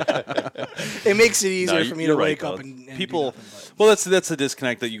 It makes it easier for me to you're right, wake up though. and people. do nothing, Well, that's the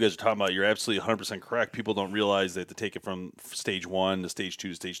disconnect that you guys are talking about. You're absolutely 100% correct. People don't realize they have to take it from stage 1 to stage 2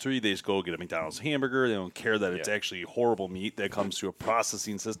 to stage 3. They just go get a McDonald's hamburger. They don't care that it's actually horrible meat that comes through a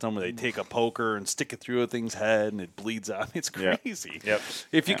processing system where they take a poker and stick it through a thing's head and it bleeds out. It's crazy.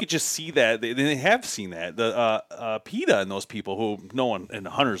 If you could just see that, they have seen that. The PETA and those people who no one and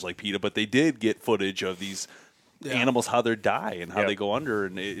hunters like PETA, but they did get footage of these animals, how they die and how they go under,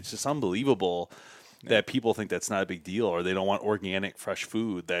 and it's just unbelievable. That people think that's not a big deal, or they don't want organic, fresh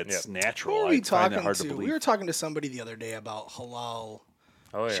food that's natural. Who were I we find that talking hard to? to believe. We were talking to somebody the other day about halal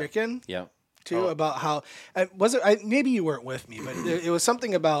chicken. Yeah. Too about how was it? Maybe you weren't with me, but it was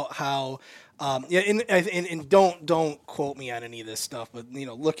something about how. And don't quote me on any of this stuff, but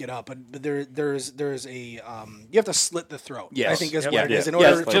look it up. But there's a you have to slit the throat. Yes. I think is what it is. In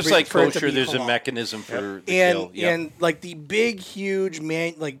Yeah, order just for like for it to kosher, be there's a halal. mechanism for the And kill. and like the big, huge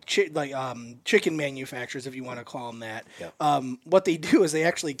chicken manufacturers, if you want to call them that, what they do is they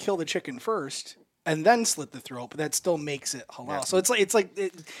actually kill the chicken first and then slit the throat, but that still makes it halal. So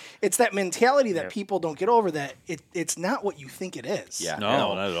it's that mentality that people don't get over, that it's not what you think it is. Yeah.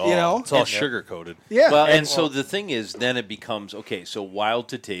 No, not at all. It's all sugar coated. Yeah. Well, and so the thing is, then it becomes okay. So wild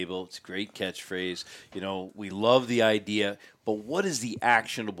to table, it's a great catchphrase. We love the idea. But what is the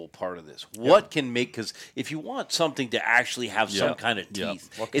actionable part of this? What can make, because if you want something to actually have some kind of teeth,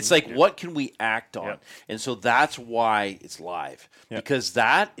 it's like, what can we act on? And so that's why it's live, because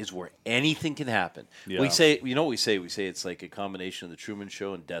that is where anything can happen. We say, we say it's like a combination of the Truman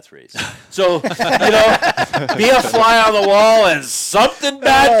Show and Death Race. So, be a fly on the wall and something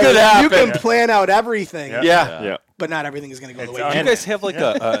bad could happen. You can plan out everything. Yeah. But not everything is going to go the way Do you guys have like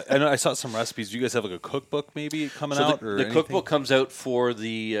I know I saw some recipes. Do you guys have like a cookbook maybe coming out? The cookbook comes out for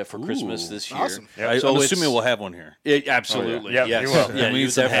Christmas this year. Awesome. I'm assuming we'll have one here. Absolutely. Oh, yes. you will. Yeah, And we you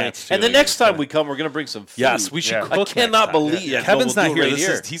need some definitely- hats, too. And the next time we come, we're going to bring some food. Yes, we should cook. I cannot believe Kevin's we'll not do it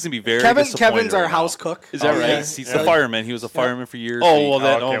here. right He's gonna be very Kevin's disappointed our right now. house cook. Is that right? He's the fireman. He was a fireman for years. Oh well,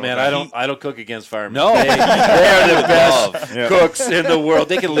 then, okay, man, well, I don't cook against firemen. No. they are the best cooks in the world.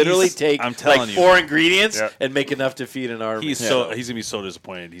 They can literally take I'm telling like you. 4 ingredients and make enough to feed an army. He's gonna be so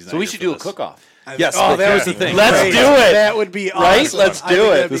disappointed. He's not so we here should for do a this. cook-off. Yes, Oh, that was the thing. Let's Great. do it. That would be awesome. Right? Let's I do think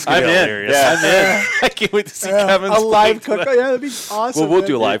it. that'd be I'm great. in. hilarious. Yeah, I'm in. I can't wait to see Kevin's A live plate. cook. Yeah, that'd be awesome. Well, we'll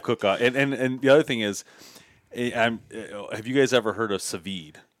do a man. live cook-off. And the other thing is, have you guys ever heard of sous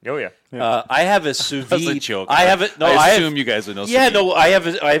vide? Oh yeah. I have a sous That's vide. a joke. I have it. No, I have- assume you guys would know. Yeah, sous vide. no, I have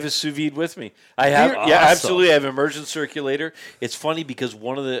a sous vide with me. I have, You're yeah, awesome. absolutely. I have immersion circulator. It's funny because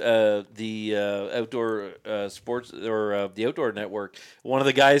one of the outdoor sports or the outdoor network, one of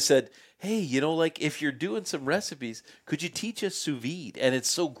the guys said, "Hey, like if you're doing some recipes, could you teach us sous vide?" And it's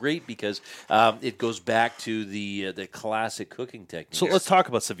so great because it goes back to the classic cooking technique. So let's talk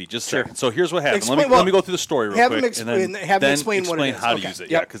about sous vide just a second. So here's what happened. Explain- let me go through the story real have quick. him explain- and then, have him then explain what it is. how Okay. to use it.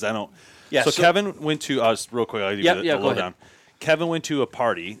 Yep. Yeah, because I don't. Yeah, so so- Kevin went to real quick. I'll give you Yeah, the go ahead. lowdown. Kevin went to a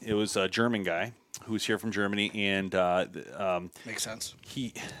party. It was a German guy who's here from Germany, and Makes sense.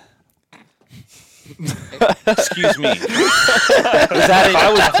 he. Excuse me. was that in,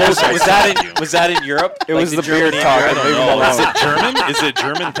 I was close. Was that in Europe? It was the beard Germany talking. Europe? Leave him Oh, alone. is it German? Is it a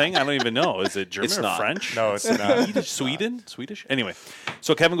German thing? I don't even know. Is it German It's or not. French? No, it's not. Swedish? Anyway,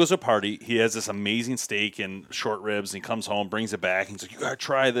 so Kevin goes to a party. He has this amazing steak and short ribs, and he comes home, brings it back, and he's like, "You gotta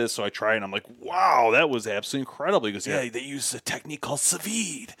try this." So I try it, and I'm like, "Wow, that was absolutely incredible." He goes, "Yeah, they use a technique called sous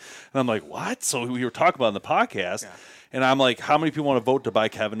vide." And I'm like, "What?" So we were talking about it on the podcast. And I'm like, how many people want to vote to buy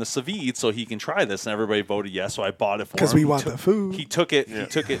Kevin a sous vide so he can try this, and everybody voted yes, so I bought it for him. Because we want the food. He took it. He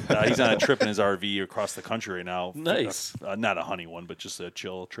took it. He's on a trip in his RV across the country right now. Nice. Not a honey one, but just a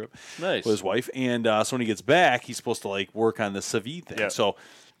chill trip. Nice. With his wife. And so when he gets back, he's supposed to like work on the sous vide thing. Yeah. So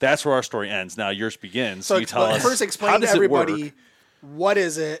that's where our story ends. Now yours begins. So you tell us, first how explain to does it work? everybody what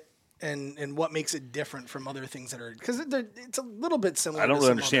is it and what makes it different from other things that are, because it's a little bit similar. I don't to really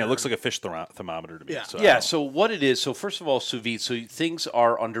some understand. It other- looks like a fish thermometer to me. Yeah. So I Yeah, don't- so what it is, so first of all, sous vide, so things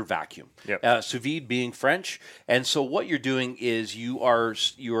are under vacuum. Yep. Sous vide being French, and so what you're doing is you are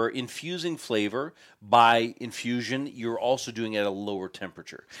infusing flavor by infusion. You're also doing it at a lower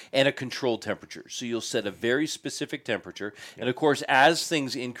temperature and a controlled temperature. So you'll set a very specific temperature, and of course, as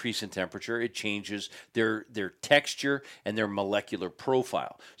things increase in temperature, it changes their texture and their molecular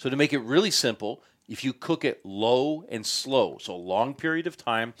profile. So to make it really simple, if you cook it low and slow, so a long period of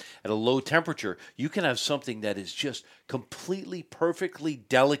time at a low temperature, you can have something that is just completely, perfectly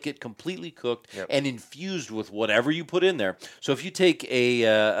delicate, completely cooked, and infused with whatever you put in there. So if you take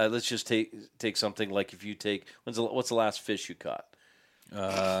let's just take something like if you take, what's the last fish you caught?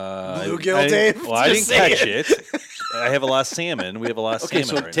 Bluegill, Dave? Well, I didn't catch it. I have a lot of salmon. We have a lot of Okay,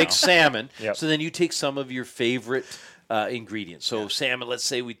 salmon so right take now. salmon. Yep. So then you take some of your favorite ingredients. So salmon, let's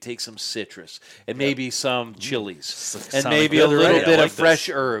say we take some citrus and maybe some chilies and sound maybe like a good little already. I bit like of fresh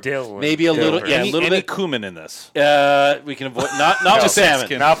this. herb. Dill. Maybe a little, Dill. a Any little bit. cumin in this? We can avoid not with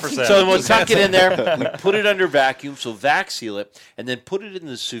salmon. Not for salmon. So then we'll tuck it in there. We put it under vacuum, so vac seal it, and then put it in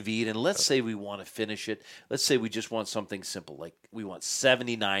the sous vide. And let's say we want to finish it. Let's say we just want something simple, like we want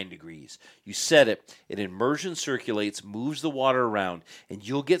 79 degrees. You set it. It immersion circulates, moves the water around, and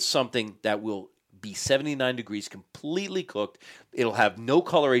you'll get something that will be 79 degrees, completely cooked. It'll have no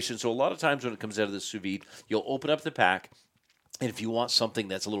coloration. So a lot of times when it comes out of the sous vide, you'll open up the pack. And if you want something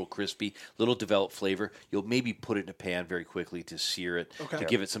that's a little crispy, little developed flavor, you'll maybe put it in a pan very quickly to sear it, to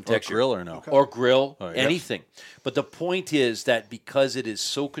give it some texture. grill or no? Or grill, yeah. anything. But the point is that because it is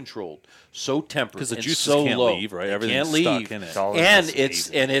so controlled, so tempered, Because the and juices so can't low, leave, right? it Everything's can't stuck leave. in it. all And It's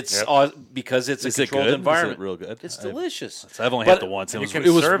it's amazing. because it's Is a it controlled good? environment. Is it real good? It's delicious. I've only But had the once. It You was, can it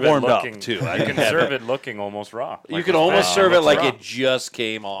was serve warmed it up looking, too. You can serve it looking almost raw. You Like can a almost fish. serve it like Raw. it just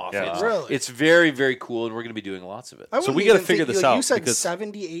came off. Yeah. It's, Really? it's very, very cool, and we're going to be doing lots of it. I wouldn't we gotta even figure think- this like, out, You said because-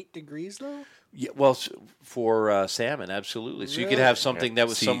 78 degrees, though? Yeah, well, for salmon, absolutely. So you could have something that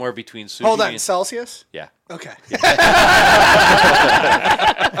was See- somewhere between sushi Hold on, and... Celsius? Yeah. Okay.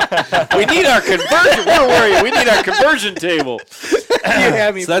 We need our conversion. Don't worry, we need our conversion table. You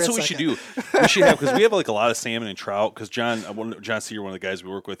had me So that's for a what we should second. do. We should have, because we have like a lot of salmon and trout. Because John Sear, one of the guys we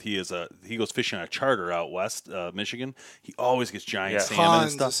work with, he goes fishing on a charter out west, Michigan. He always gets giant Yeah. salmon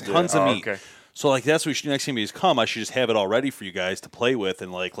and Tons stuff, of salmon. tons of Oh, meat. okay. So like that's what we should, next time you guys come, I should just have it all ready for you guys to play with,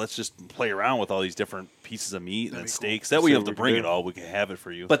 and like let's just play around with all these different pieces of meat and steaks. That way you don't have to bring it all. We can have it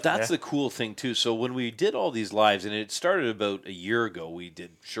for you. But that's the cool thing too. So when we did all these lives, and it started about a year ago, we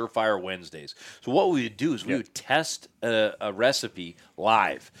did Surefire Wednesdays. So what we would do is we would test a recipe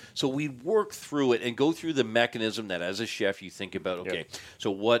live. So we'd work through it and go through the mechanism that as a chef you think about, okay,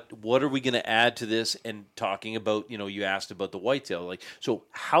 so what are we going to add to this? And talking about, you asked about the whitetail. Like, so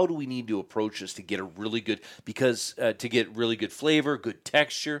how do we need to approach this to get a really good, to get really good flavor, good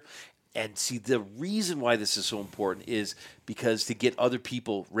texture? And see, the reason why this is so important is because to get other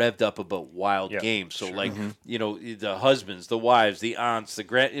people revved up about wild game. So, like, the husbands, the wives, the aunts,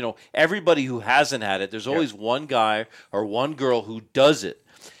 the everybody who hasn't had it, there's always one guy or one girl who does it.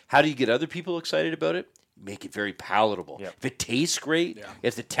 How do you get other people excited about it? Make it very palatable. Yep. If it tastes great,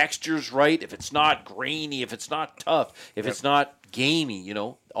 if the texture's right, if it's not grainy, if it's not tough, if it's not gamey,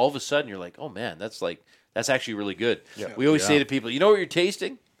 all of a sudden you're like, oh man, that's actually really good. We always say to people, you know what you're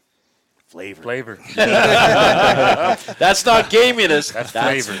tasting? Flavor. That's not gaminess.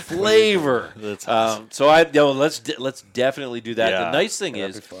 That's flavor. So let's definitely do that. Yeah. The nice thing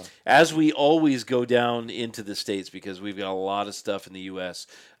is, as we always go down into the States, because we've got a lot of stuff in the U.S.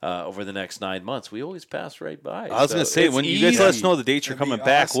 Over the next 9 months, we always pass right by. I was going to say, when you guys let us know the dates you're coming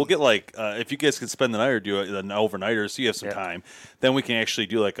back, awesome. we'll get like, if you guys can spend the night or do an overnighter, so you have some time, then we can actually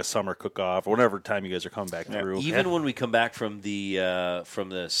do like a summer cook-off or whatever time you guys are coming back through. Even when we come back from the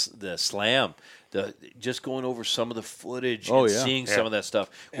slam, just going over some of the footage and seeing some of that stuff,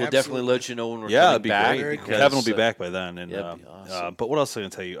 we'll definitely let you know when we're coming it'd be back. great. because, Kevin will be back by then. And it'd be awesome. but what else am I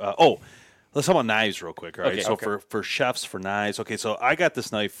going to tell you? Let's talk about knives real quick, right? Okay. For chefs, for knives. Okay, so I got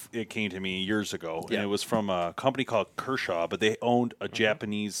this knife. It came to me years ago, and it was from a company called Kershaw, but they owned a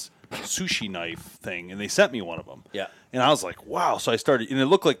Japanese sushi knife thing, and they sent me one of them. Yeah. And I was like, wow. So I started, and it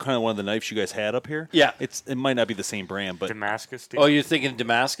looked like kind of one of the knives you guys had up here. Yeah. It might not be the same brand, but Damascus steel. Oh, you're thinking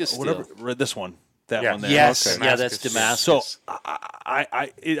Damascus steel? whatever. This one. That one there. Yes, Okay. yeah, that's Damascus. So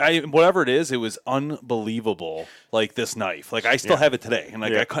I whatever it is, it was unbelievable. Like this knife, like I still have it today, and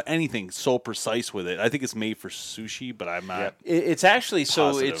like I cut anything so precise with it. I think it's made for sushi, but I'm not. It's actually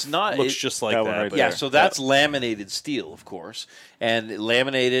positive. it's not. Looks just like that. right Yeah, there. so that's laminated steel, of course, and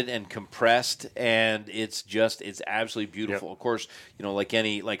laminated and compressed, and it's absolutely beautiful. Of course,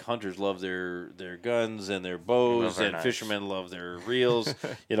 like hunters love their guns and their bows, and fishermen love their reels.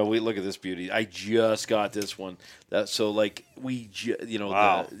 We look at this beauty. I just got this one.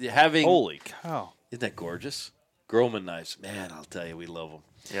 Having Holy cow! Isn't that gorgeous? Groman knives, man. I'll tell you, we love them.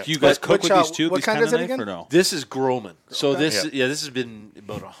 Yep. Do you guys cook with these too? What these kind is it again? Or no? This is Groman. So this has been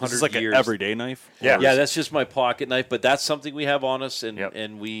about 100 This is like years. an everyday knife. Yeah, that's just my pocket knife, but that's something we have on us,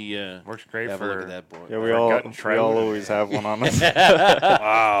 and we works great have for. a look at that boy. Yeah, we all always have one on us.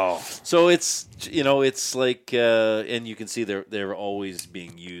 Wow. So it's it's like, and you can see they're always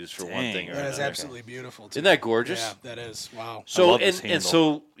being used for one thing or another. That is absolutely beautiful. Too. Isn't that gorgeous? Yeah, that is. Wow. So love this and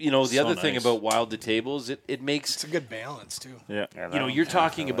so the So other thing nice. about Wild to Table is it makes It's a good balance too. Yeah, you're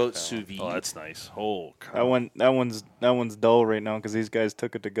talking about sous vide. Oh, that's nice. Oh, cow. that one's dull right now because these guys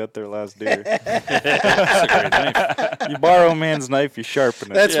took it to gut their last deer. That's a great knife. You borrow a man's knife, you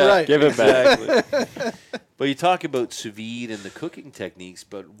sharpen it. That's right. Give it back. Exactly. But you talk about sous vide and the cooking techniques,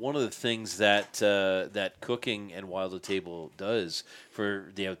 but one of the things that that cooking and Wild to Table does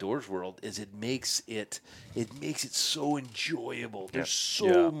for the outdoors world is it makes it so enjoyable. There's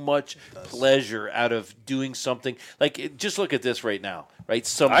so much pleasure out of doing something. Like just look at this right now, right?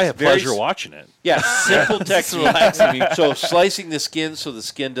 I have pleasure watching it. Yeah, simple technique. So slicing the skin so the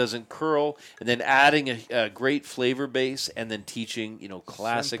skin doesn't curl, and then adding a great flavor base, and then teaching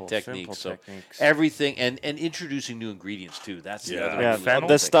classic techniques. So everything and introducing new ingredients too. That's the other. Yeah,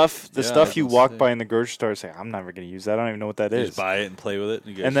 the stuff you walk by in the grocery store and say, I'm never going to use that. I don't even know what that You is. just buy it and play with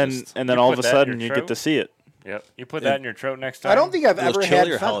it, And then all of a sudden you get to see it. Yep. You put that in your throat next time. I don't think I've ever had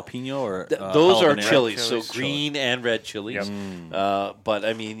chili or fennel. jalapeno or those are habanero? chilies, so green and red chilies. But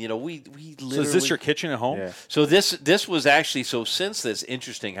I mean, we literally. So is this your kitchen at home? Yeah. So this was actually since this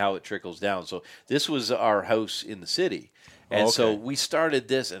interesting how it trickles down. So this was our house in the city. And so we started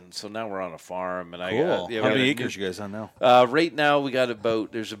this, and so now we're on a farm. And Cool. How many acres you guys on now? Right now we got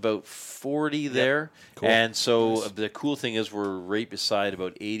there's about 40 there. Cool. And so the cool thing is we're right beside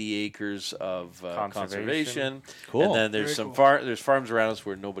about 80 acres of conservation. Cool. And then there's there's farms around us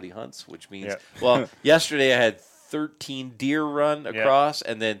where nobody hunts, which means well, yesterday I had 13 deer run across,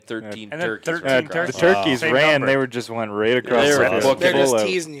 and then 13 turkeys. 13 The turkeys Same ran. number. They just went right across. They were the field. booking They're just Full out.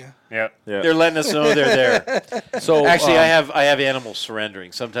 teasing you. Yep. Yeah. They're letting us know they're there. So Actually, I have animals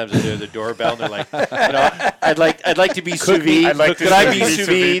surrendering. Sometimes I hear the doorbell, and they're like, I'd like to be sous vide. Could I be sous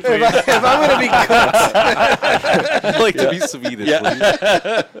vide? If I'm going to be cooked, I'd like to be sous vide,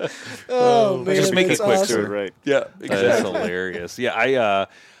 please. oh man, Just make it that's quick, awesome. sir. Right. Yeah, That's hilarious. Yeah,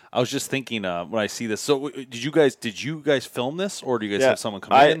 I was just thinking when I see this. So did you guys film this, or do you guys have someone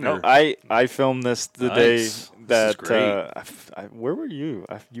come in? No, or? I filmed this the Nice. day This is that. great. Where were you?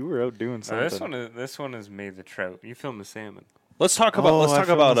 You were out doing something. This one is made the trout. You filmed the salmon. Let's talk about I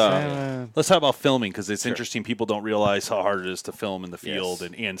filmed the salmon. let's talk about filming because it's interesting. People don't realize how hard it is to film in the field,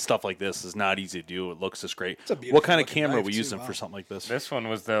 and stuff like this is not easy to do. It looks just great. a beautiful What kind of looking camera knife, are we too, using wow. for something like this? This one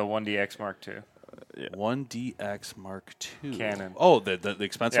was the 1DX Mark II. 1DX Mark II. Canon. Oh, the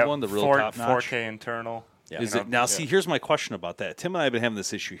expensive one, the real top notch. 4K internal. Is it now? See, here's my question about that. Tim and I have been having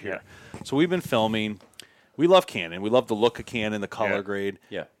this issue here. So we've been filming. We love Canon. We love the look of Canon, the color grade.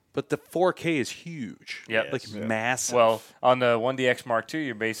 Yeah. But the 4K is huge. Yep. Like massive. Well, on the 1DX Mark II,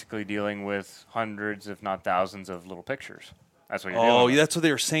 you're basically dealing with hundreds, if not thousands, of little pictures. That's what you're dealing with. Yeah, that's what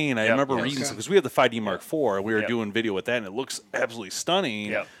they were saying. I remember reading because we have the 5D Mark IV, and we were doing video with that, and it looks absolutely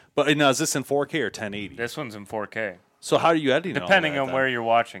stunning. Yep. But now, is this in 4K or 1080? This one's in 4K. So how do you edit it? Depending on where you're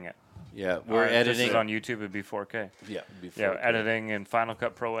watching it. Yeah, we're This editing is on YouTube. It'd be 4K. Yeah, editing in Final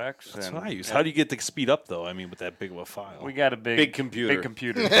Cut Pro X. That's and what I use. How do you get the speed up though? I mean, with that big of a file. We got a big computer. Big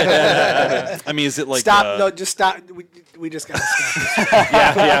computer. I mean, is it like Stop! No, just stop. We just got to stop.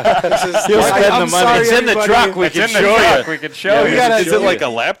 yeah. This is, He'll spend I'm the money. sorry, It's in the everybody. truck. We It's can in the show truck. you. We can show you. is it like a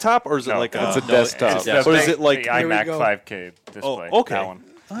laptop or is it like It's a desktop. It's Or is it like- the Here we iMac go. 5K display? Oh, okay. That one.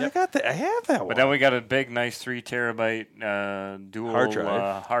 I got that. I have that one. But then we got a big, nice 3 terabyte dual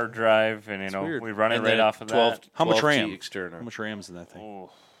Hard drive. and weird. we run it And right then off of 12 that. How much 12T RAM? external. How much RAM's in that thing?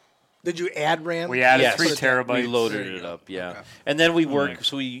 Oh. Did you add RAM? We added Yes. 3 terabytes. We loaded it up, and then we work.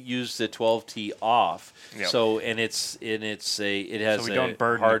 So we use the 12T off. Yep. So it has So we don't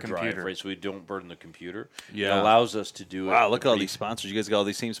burden the hard computer. drive, right? So we don't burden the computer. Yeah. It allows us to do it. Wow, look at all these sponsors. You guys got all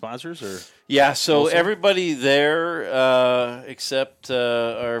these same sponsors, or Yeah, so everybody there, except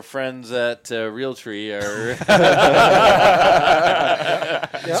our friends at Realtree are.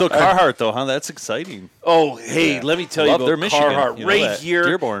 So Carhartt, though, huh? That's exciting. Oh, hey, let me tell you about Carhartt right here,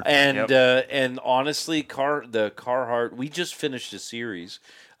 Dearborn, and honestly, the Carhartt. We just finished a series,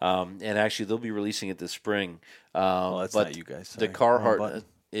 and actually they'll be releasing it this spring. That's but not you guys. The Carhartt.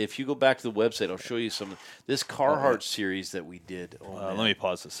 If you go back to the website, I'll show you some this Carhartt series that we did. Let me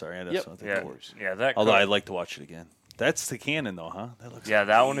pause this. Sorry, I have something. That. Although I'd like to watch it again. That's the Canon, though, huh? That looks. Yeah,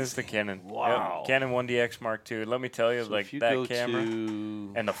 that one is the Canon. Wow. Yep. Canon 1DX Mark II. Let me tell you, So like if you that go camera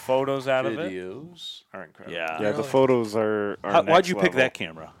to and the photos out of it videos. are incredible. Yeah, the photos are. Why'd you pick that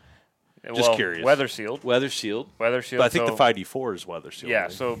camera? Just curious. Weather sealed. Weather sealed. Weather sealed. But I think the 5D4 is weather sealed. Yeah.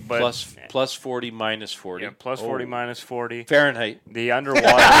 Right? So, but plus 40, minus 40. Yeah, plus 40, minus 40 Fahrenheit. The underwater.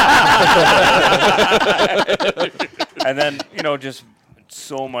 And then just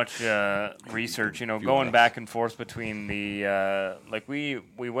so much research. Going back and forth between the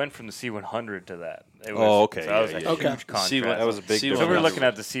we went from the C100 to that. It was, okay. So that was a huge contrast. That was a big. So we're looking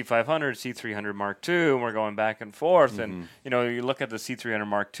at the C500, C300 Mark II, and we're going back and forth. And you look at the C300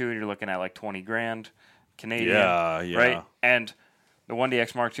 Mark II, and you're looking at like 20 grand Canadian, right? And the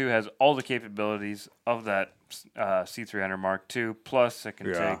 1DX Mark II has all the capabilities of that C300 Mark II. Plus, it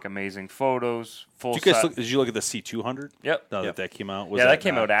can take amazing photos. Full. Did you look at the C200? Yep. That came out. That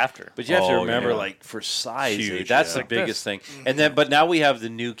came out after. But you have to remember, for size, huge, that's the biggest thing. And then, but now we have the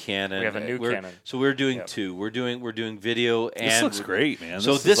new Canon. We have a new Canon. So we're doing two. We're doing video and. This looks great, man.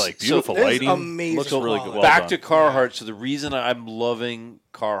 So this is like beautiful lighting. Amazing. Looks really good. Well back done. to Carhartt. So the reason I'm loving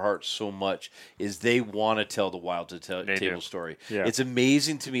Carhartt so much is they want to tell the wild table story. Yeah. It's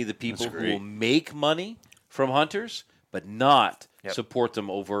amazing to me the people who will make money from hunters but not support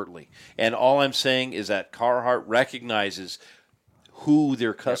them overtly. And all I'm saying is that Carhartt recognizes who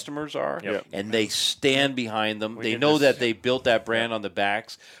their customers are, and they stand behind them. They know that they built that brand on the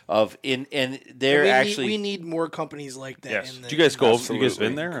backs of and they're actually. We need more companies like that. Yes. In the, Did you guys go over? You guys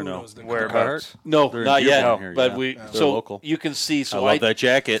been there or no? Whereabouts? No, They're in not yet. Dearborn here, but yeah. we They're so local. you can see. So I love that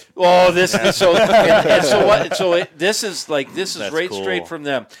jacket. Oh, this is so. and so what? So this is That's right cool. straight from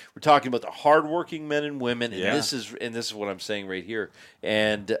them. We're talking about the hardworking men and women, and Yeah. this is what I'm saying right here.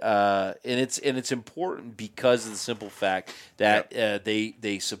 And it's important because of the simple fact that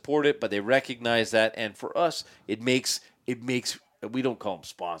they support it, but they recognize that, and for us, it makes we don't call them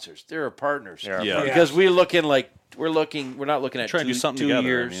sponsors; they're our partners. Yeah. Because we're not looking at Trying to do something 2 together. I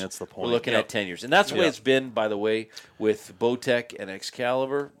years. mean, that's the point. We're looking at 10 years, and that's the way it's been, by the way, with Bowtech and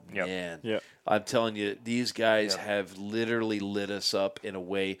Excalibur. Yep. Man, I'm telling you, these guys have literally lit us up in a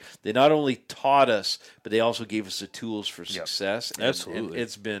way. They not only taught us, but they also gave us the tools for success. And, Absolutely, and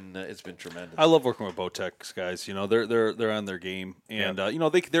it's been tremendous. I love working with Bowtech guys. They're on their game, and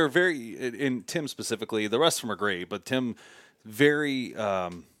they're very. In Tim specifically, the rest of them are great, but Tim very.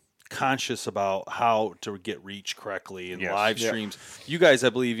 Conscious about how to get reach correctly in live streams. You guys, I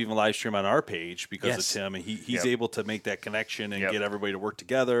believe, even live stream on our page because of Tim, and he's able to make that connection and get everybody to work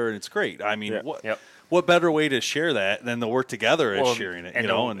together, and it's great. I mean, what better way to share that than to work together as sharing it?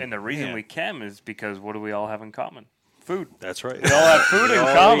 And the reason we can is because what do we all have in common? Food. That's right. We all have food in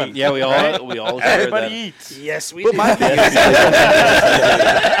common. Yeah, we all share Everybody that. eats. Yes, we do. Is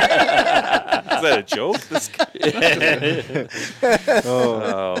that a joke?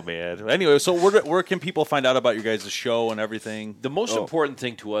 Oh man. Anyway, so where can people find out about your guys' show and everything? The most important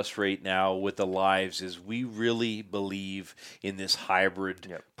thing to us right now with the lives is we really believe in this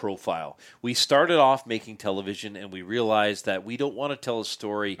hybrid profile. We started off making television, and we realized that we don't want to tell a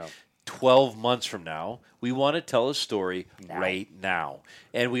story 12 months from now. We want to tell a story right now.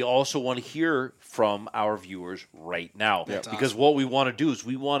 And we also want to hear from our viewers right now. Because what we want to do is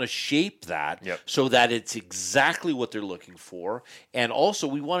we want to shape that so that it's exactly what they're looking for. And also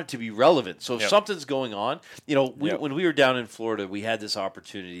we want it to be relevant. So if something's going on, when we were down in Florida, we had this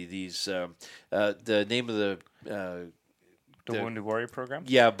opportunity. The name of the Wounded Warrior program?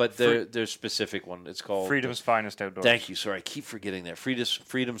 Yeah, but the specific one. It's called Freedom's Finest Outdoors. Thank you. Sorry, I keep forgetting that.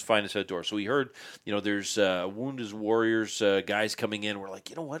 Freedom's Finest Outdoors. So we heard, there's Wounded Warriors guys coming in. We're like,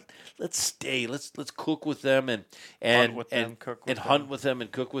 you know what? Let's stay. Let's cook with them and hunt with them,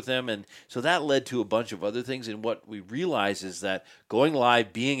 cook with them. And so that led to a bunch of other things. And what we realize is that going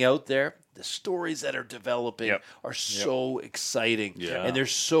live, being out there, the stories that are developing are so exciting, and they're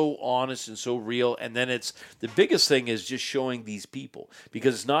so honest and so real. And then it's the biggest thing is just showing these people,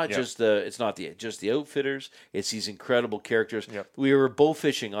 because it's not just the outfitters; it's these incredible characters. We were bow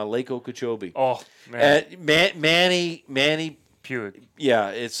fishing on Lake Okeechobee. Oh man, Manny Puig.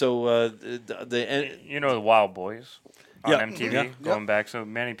 Yeah, it's so the Wild Boys. on MTV going back. So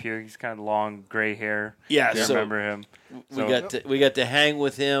Manny Pugh, he's kind of long, gray hair. Yeah, I so remember him. We got to hang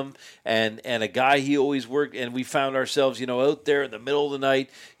with him and a guy he always worked, and we found ourselves, out there in the middle of the night,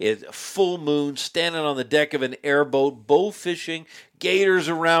 it's a full moon, standing on the deck of an airboat, bow fishing, gators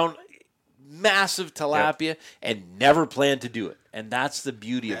around, massive tilapia, and never planned to do it. And that's the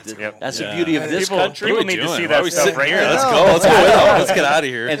beauty of this. That's the beauty of this country. People need to see that stuff right here. Let's go. Let's get out of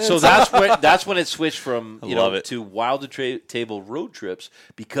here. And so that's when it switched from to wild table road trips,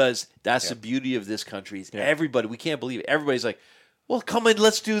 because that's the beauty of this country. Is everybody, we can't believe it. Everybody's like, well, come in,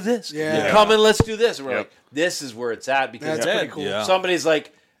 let's do this. Come in, let's do this. And we're like, this is where it's at, because that's pretty cool. Yeah. Somebody's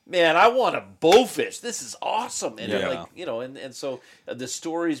like, man, I want to bowfish. This is awesome. And and so the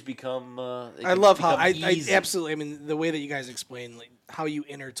stories become. I love how I absolutely. I mean, the way that you guys explain how you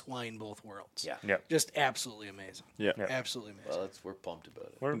intertwine both worlds. Yeah. Just absolutely amazing. Yeah. Absolutely amazing. Well, we're pumped about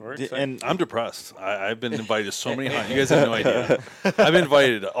it. We're excited. And I'm depressed. I've been invited to so many hunts. You guys have no idea. I've been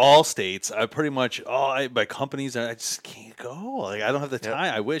invited to all states. I pretty much by companies. I just can't go. Like, I don't have the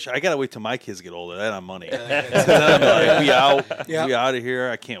time. I wish. I gotta wait till my kids get older. Then I'm money. Then I'm like, we out of here.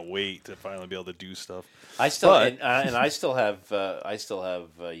 I can't wait to finally be able to do stuff. I still I still have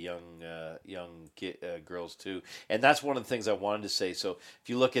young girls too, and that's one of the things I wanted to say. So if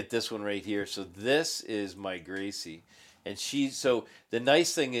you look at this one right here, so this is my Gracie, and so the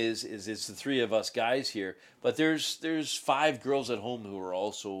nice thing is it's the three of us guys here, but there's 5 girls at home who are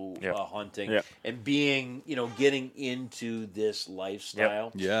also hunting and being getting into this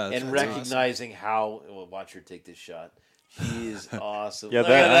lifestyle, and recognizing how. Well, watch her take this shot. She is awesome. Yeah,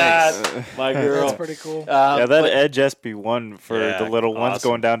 Look at that, my girl. That's pretty cool. That Edge SB1 for the little ones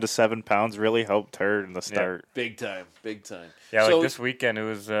going down to 7 pounds really helped her in the start. Big time. Yeah, like this weekend, it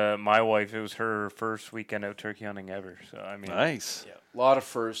was my wife. It was her first weekend out turkey hunting ever. So I mean, nice. Yeah, a lot of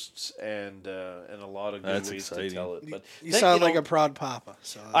firsts and a lot of good ways to tell it. But you sound like a proud papa.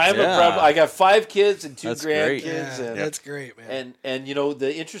 So I am a proud. I got 5 kids and 2 grandkids. Yeah, that's great, man. And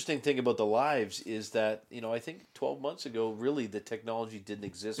the interesting thing about the lives is that I think 12 months ago, really the technology didn't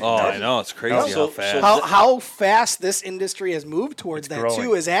exist. I know, it's crazy how fast. How fast this industry has moved towards that growing.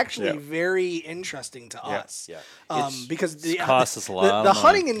 too is actually very interesting to us. Yeah. Because the costs us a lot. The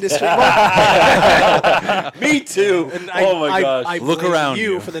hunting industry. Me too. And oh my gosh! I look blame around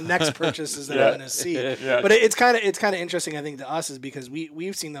you for the next purchases that I'm going to see. But it's kind of interesting, I think, to us is because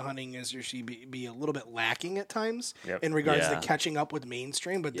we've seen the hunting industry be a little bit lacking at times in regards to catching up with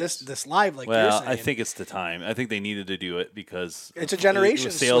mainstream. But this live, like you're saying, I think it's the time. I think they needed to do it because it's a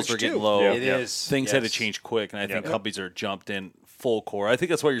generation sales were switch, getting too. low. It is. Things had to change quick, and I think companies are jumped in full core. I think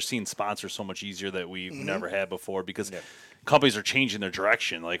that's why you're seeing sponsors so much easier that we've never had before, because companies are changing their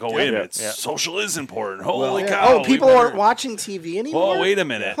direction. Like, oh, wait a minute, social is important. Holy cow. Oh, people aren't watching TV anymore? Oh, wait a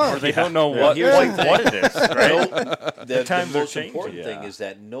minute. or they don't know what it is, right? The most important thing is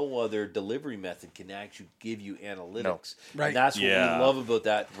that no other delivery method can actually give you analytics. Right. And that's what we love about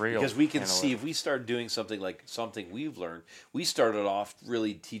that. Real because we can analytics. see if we start doing something like something we've learned. We started off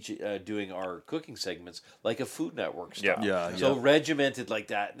really doing our cooking segments like a Food Network style. So regimented like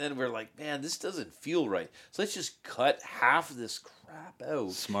that. And then we're like, man, this doesn't feel right. So let's just cut half of this crap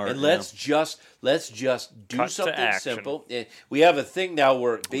out. Smart. And let's just do Cut to something action. simple. We have a thing now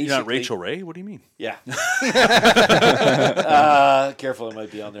where basically You're not Rachel Ray? What do you mean? Yeah. Careful, it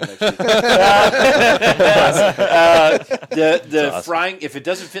might be on there next week. The frying, if it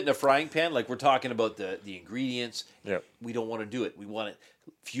doesn't fit in a frying pan, like we're talking about the ingredients, we don't want to do it. We want it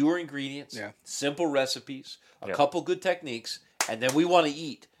fewer ingredients, simple recipes, a couple good techniques, and then we want to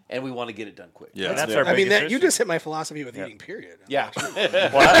eat. And we want to get it done quick. Yeah, that's our I mean, biggest you issue. just hit my philosophy with eating, period. Yeah. Well,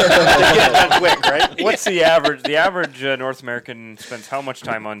 get it done quick, right? What's the average? The average North American spends how much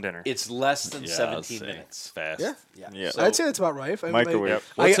time on dinner? It's less than 17 minutes. Fast. Yeah. So, I'd say it's about right. Microwave.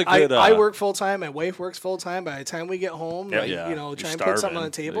 What's a good, I work full time. My wife works full time. By the time we get home, try and put something on the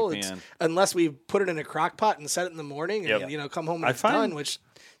table. Like, It's, unless we put it in a crock pot and set it in the morning, and come home and it's done, which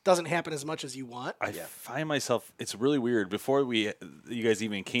doesn't happen as much as you want. I find myself, it's really weird. Before you guys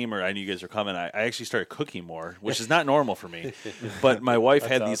even came, or I knew you guys were coming, I actually started cooking more, which is not normal for me. But my wife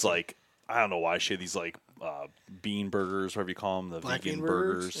had these I don't know why she had these bean burgers, whatever you call them, the Black vegan bean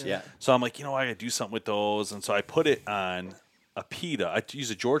burgers. Yeah. So I'm like, I gotta do something with those, and so I put it on a pita. I use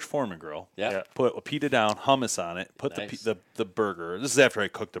a George Foreman grill. Yeah. Put a pita down, hummus on it. Put the burger. This is after I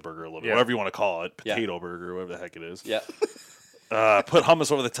cooked the burger a little bit, whatever you want to call it, potato burger, whatever the heck it is. Yeah. put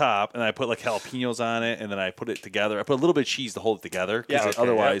hummus over the top, and I put like jalapenos on it, and then I put it together. I put a little bit of cheese to hold it together.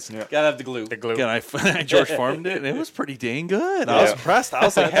 Otherwise, gotta have the glue. Again, I George formed it, and it was pretty dang good. I was impressed. I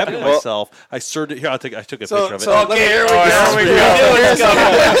was like happy with myself. I served it here. I took a picture of it. Okay, here we go.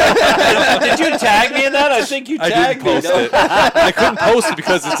 Did you tag me in that? I think you tagged me. I didn't post it. I couldn't post it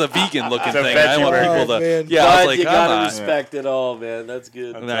because it's a vegan looking thing. I want people to. Yeah, I was like, you gotta respect it all, man. That's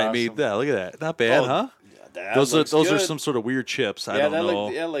good. And I made that. Look at that. Not bad, huh? Those are some sort of weird chips. I don't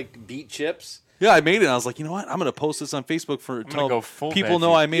know. Like beet chips. Yeah, I made it. And I was like, you know what? I'm going to post this on Facebook for tell people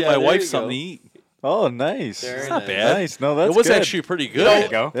know I made my there wife you something go. to eat. Oh, nice. It's not bad. Nice. No, that's It was good. actually pretty good. There you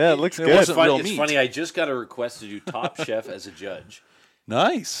go. Yeah, it looks good. wasn't real It's meat. funny. I just got a request to do Top Chef as a judge,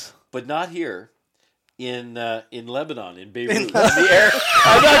 Nice. but not here. In Lebanon, in Beirut, in the air.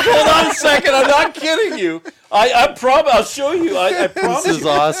 Hold on a second. I'm not kidding you. I promise. I'll show you. I promise. This is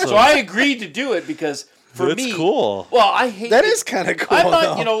awesome. So I agreed to do it because for That's me, cool. Well, I hate That is kind of cool. I'm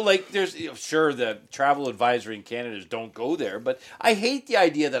not, though. like there's sure the travel advisory in Canada is don't go there, but I hate the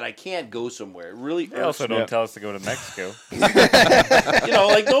idea that I can't go somewhere. It really They also don't tell us to go to Mexico.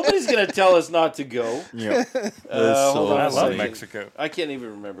 like nobody's gonna tell us not to go. Yeah. Hold on I a love second. Mexico. I can't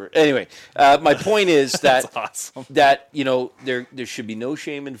even remember. Anyway, my point is that Awesome. that there should be no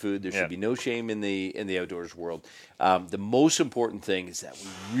shame in food. There should be no shame in the outdoors world. The most important thing is that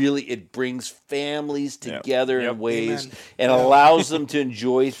it brings families together in ways and allows them to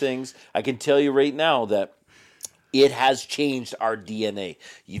enjoy things. I can tell you right now that it has changed our DNA.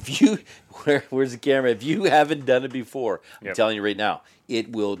 If you where's the camera? If you haven't done it before, I'm telling you right now,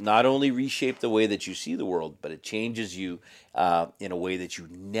 it will not only reshape the way that you see the world, but it changes you in a way that you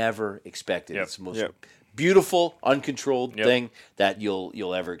never expected. It's the most beautiful, uncontrolled thing that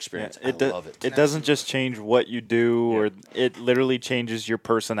you'll ever experience. I love it. It doesn't just change what you do, or it literally changes your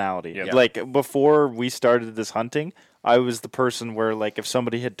personality. Yep. Like before we started this hunting, I was the person where like if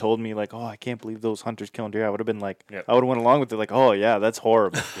somebody had told me like, "Oh, I can't believe those hunters killing deer," I would have been like, I would have went along with it like, "Oh yeah, that's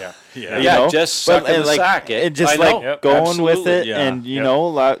horrible." You know? Just suck in the like, sack. and just like going with it, and you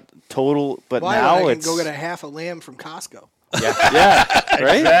know, total. But Why now I it's can go get a half a lamb from Costco.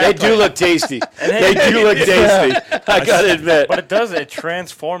 right. They do look tasty. They do look tasty. I gotta admit. But it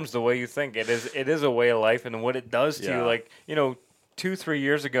transforms the way you think. It is a way of life, and what it does to you, like 2-3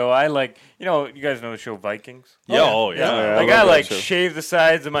 years ago, I you guys know the show Vikings? I shaved the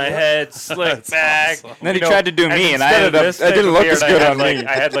sides of my head, slicked back. And then he tried to do me, and it didn't look as good on me.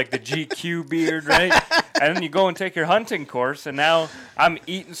 I had like the GQ beard, right? And then you go and take your hunting course, and now I'm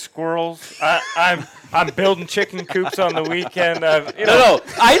eating squirrels. I'm building chicken coops on the weekend. No.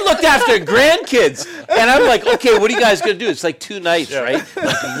 I looked after grandkids, and I'm like, okay, what are you guys gonna do? It's like 2 nights, right?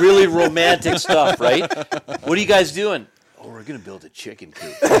 Like really romantic stuff, right? What are you guys doing? Oh, we're going to build a chicken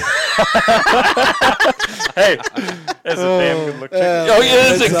coop. Hey, that's a damn good looking chicken. Oh,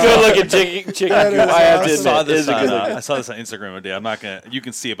 yeah, it's a good looking chicken coop. I have to admit. I saw this on Instagram today. I'm not going to, you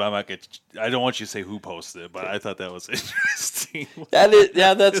can see it, but I'm not going to, I don't want you to say who posted it, but I thought that was interesting.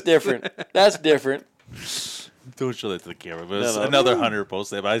 That's different. That's different. Don't show that to the camera, but it's another hunter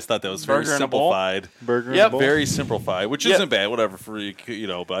posted it, but I just thought that was very simplified. Burger in a bowl? Very simplified, which isn't bad, whatever, for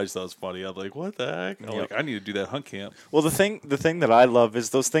but I just thought it was funny. I'm like, what the heck? I'm like, I need to do that hunt camp. Well, the thing that I love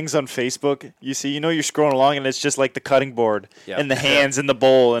is those things on Facebook. You see, you're scrolling along, and it's just like the cutting board and the hands in the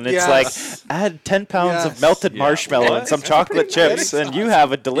bowl, and it's like, add 10 pounds of melted marshmallow and some chocolate chips, and you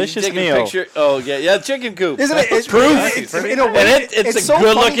have a delicious meal. Oh, yeah, chicken coop. Isn't it? It's proof. In a way, it's a so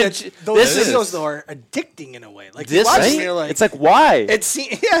good funny looking. that those videos though are addicting in a way. Like This, you watch right? them, you're like, It's like, why? and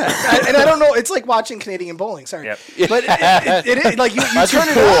I don't know. It's like watching Canadian bowling. Sorry, Yep. but it is like you turn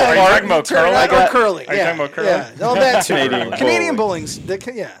it cool. on. Are you talking about curling? Or curling? Are you talking about curling? Yeah, all that too. Canadian Canadian bowling's with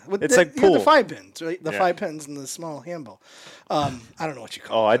It's like you have the pool. 5 pins, right? The 5 pins and the small handball. I don't know what you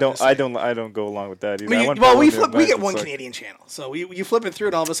call. Oh, it. I don't go along with that either. I mean, we get one Canadian channel, so you flip it through,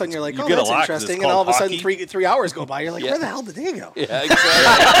 and all of a sudden you're like, You oh, get a that's lot 'cause it's interesting, and all of a called sudden 3 hours go by, you're like, where the hell did they go? Yeah,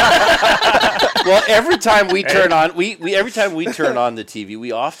 exactly. Well, every time we turn on the TV,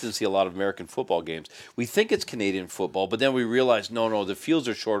 we often see a lot of American football games. We think it's Canadian football, but then we realize no, the fields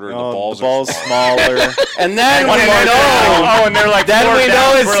are shorter and the balls are smaller. and then we know. Oh, and they're like, Then we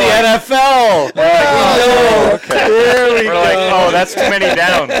know it's the NFL. We're like, oh, that's too many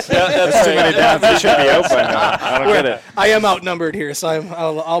downs. That's too many downs. They should be out by now. I don't get it. I am outnumbered here, so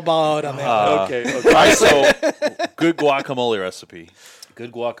I'll bow out on that. Okay. So, good guacamole recipe.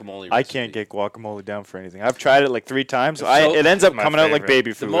 good guacamole. I recipe. can't get guacamole down for anything. I've tried it like 3 times. It ends up coming out like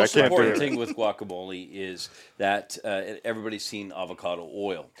baby food. The most I can't important do it. thing with guacamole is that everybody's seen avocado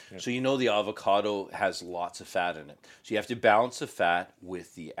oil. So you know the avocado has lots of fat in it. So you have to balance the fat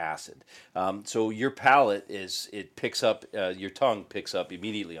with the acid. So your palate picks up, your tongue picks up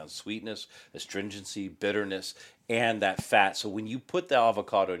immediately on sweetness, astringency, bitterness, and that fat. So when you put the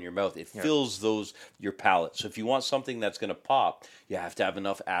avocado in your mouth, it fills your palate. So if you want something that's going to pop, you have to have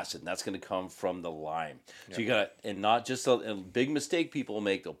enough acid, and that's going to come from the lime. So you got to, and not just a big mistake people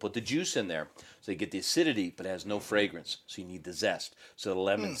make, they'll put the juice in there. So you get the acidity, but it has no fragrance. So you need the zest. So the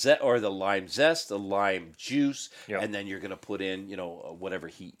lemon zest or the lime zest, the lime juice, and then you're going to put in, whatever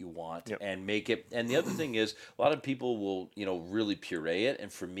heat you want and make it. And the other thing is, a lot of people will, really puree it.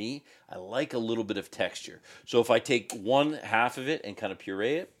 And for me, I like a little bit of texture. So if I take one half of it and kind of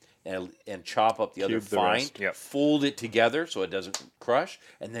puree it, and chop up the other fine, fold it together so it doesn't crush,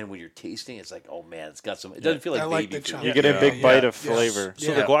 and then when you're tasting, it's like, oh man, it's got some. It doesn't feel like baby food. You get a big bite of flavor.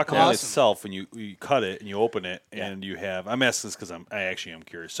 So the guacamole itself, when you cut it and you open it, and you have, I'm asking this because I actually am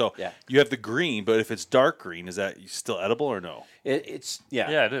curious. So you have the green, but if it's dark green, is that still edible or no? It's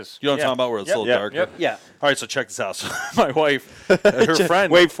yeah, it is. You know what I'm talking about, where it's a little darker. Yeah. All right, so check this out. So my wife, her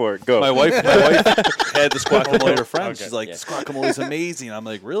friend. Wait for it. Go. My wife had this guacamole. Her friend, she's like, this guacamole is amazing. I'm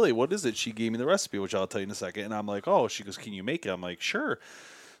like, really? What is it? She gave me the recipe, which I'll tell you in a second. And I'm like, oh, she goes, can you make it? I'm like, sure.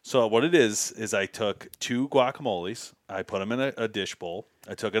 So what it is I took 2 guacamoles. I put them in a dish bowl.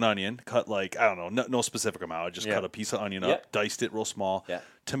 I took an onion, cut like, I don't know, no specific amount. I just cut a piece of onion up, diced it real small,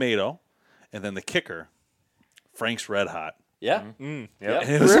 tomato, and then the kicker, Frank's Red Hot. Yeah.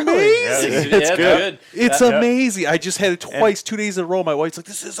 It was amazing. It's good. It's amazing. I just had it twice, 2 days in a row. My wife's like,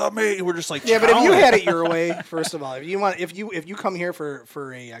 "This is amazing." We're just like, but if you had it your way, first of all, if you come here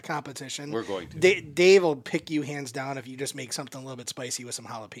for a competition, we're going to. Dave will pick you hands down if you just make something a little bit spicy with some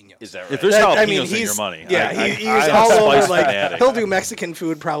jalapenos. Is that right? If there's jalapenos in your money, he's all over. Like he'll do Mexican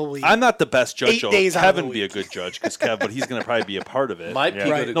food probably. I'm not the best judge. 8 days Kevin would be a good judge because but he's going to probably be a part of it. Might be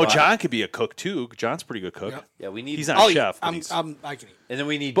good. No, John could be a cook too. John's a pretty good cook. Yeah, we need. He's not a chef. I can eat. And then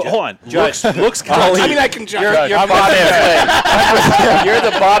we need. But hold on, looks. I mean, I can judge. You're Bobby Flay. You're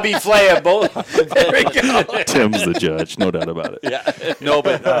the Bobby Flay of both. There we go. Tim's the judge, no doubt about it. Yeah. No,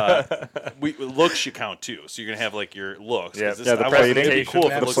 but looks should count too. So you're gonna have like your looks. The plating. It'd be cool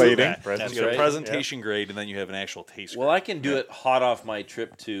if it looks like that. That's You got a presentation grade, and then you have an actual taste. Well, I can do it hot off my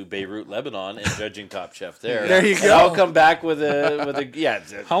trip to Beirut, Lebanon, and judging Top Chef there. There you go. And I'll come back with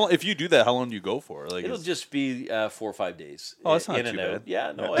a. How if you do that? How long do you go for? Like it'll just be 4 or 5 days. Oh, that's not in too and bad. Out.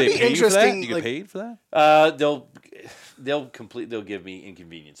 Yeah, no. They pay you for that? interesting, You get like- paid for that? They'll give me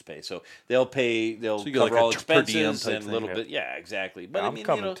inconvenience pay. So they'll So you get cover like a all per diem expenses type and a thing, little yeah. bit. Yeah, exactly. But I'm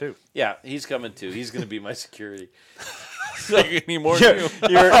coming too. Yeah, he's coming too. He's going to be my security. Any more than you?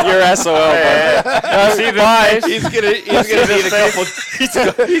 You're SOL. See the eyes. He's gonna need a couple.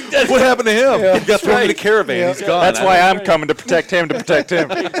 What happened to him? He got thrown in the caravan. He's gone. That's why I'm coming to protect him.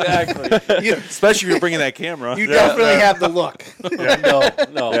 Exactly. Especially if you're bringing that camera. You definitely have the look. No.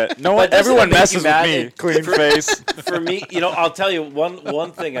 No But one. doesn't Everyone it make you messes with mad? me. Clean face. For me, I'll tell you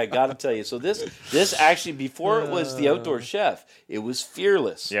one thing I got to tell you. So this actually, before it was the Outdoor Chef, it was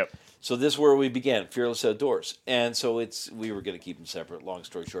Fearless. Yep. So this is where we began, Fearless Outdoors. And so we were going to keep them separate, long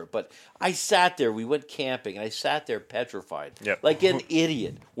story short. But I sat there, we went camping, and I sat there petrified. Yep. Like an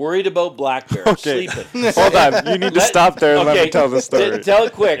idiot, worried about black bear, sleeping. Hold on. You need to stop there and let me tell the story. Tell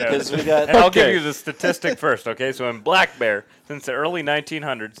it quick, because we got... And I'll give you the statistic first, okay? So in black bear, since the early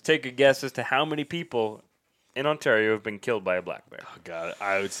 1900s, take a guess as to how many people in Ontario have been killed by a black bear. Oh, God,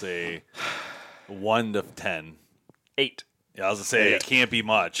 I would say 1 to 10. 8. Yeah, I was gonna say it can't be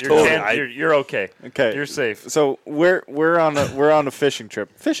much. You're okay. Okay, You're safe. So we're on a fishing trip,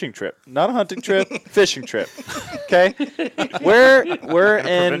 not a hunting trip, fishing trip. Okay, we're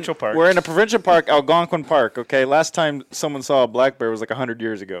in a provincial park, Algonquin Park. Okay, last time someone saw a black bear was like 100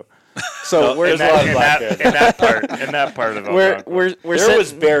 years ago. So we're in that part of Algonquin. There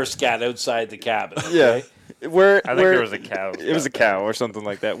was bear scat outside the cabin. Okay? Yeah. I think there was a cow. It was a cow or something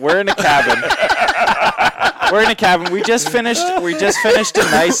like that. We're in a cabin. We're in a cabin. We just finished a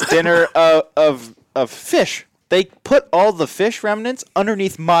nice dinner of fish. They put all the fish remnants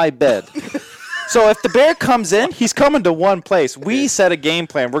underneath my bed. So if the bear comes in, he's coming to one place. We set a game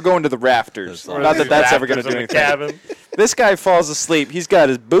plan. We're going to the rafters. Not that that's ever going to do anything. Cabin. This guy falls asleep. He's got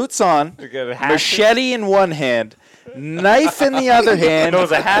his boots on, machete in one hand, Knife in the other hand, It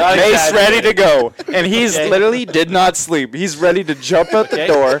was a hat. mace ready to go. And he's literally did not sleep. He's ready to jump out the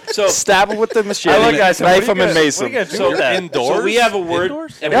door, stab him with the machete, knife him and mace him. So indoors. So we have a word.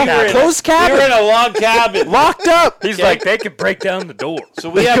 And Closed cabin. We're in a log cabin. Locked up. He's like, they could break down the door. So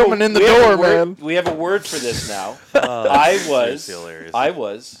we have coming in the door, man. We have a word for this now. I was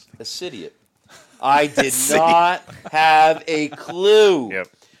a Sidiot. I did not have a clue. Yep.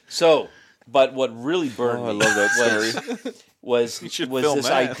 So, but what really burned me I love that story. was this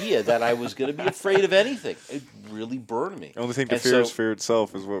idea that I was going to be afraid of anything. It really burned me. The only thing to fear is fear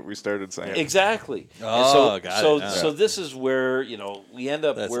itself, is what we started saying. Exactly. Oh, so this is where we end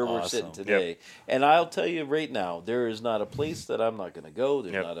up where we're sitting today. Yep. And I'll tell you right now, there is not a place that I'm not going to go.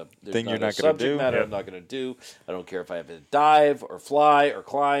 There's not a thing you're not going to do. Matter I'm not going to do. I don't care if I have to dive or fly or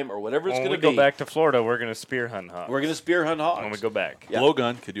climb or whatever it's going to be. When we go back to Florida, we're going to spear hunt hogs. We're going to spear hunt hogs when we go back.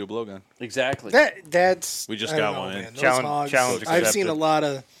 Blowgun. Could do a blowgun. Exactly. That's we just got one in. Man, challenge I've seen a lot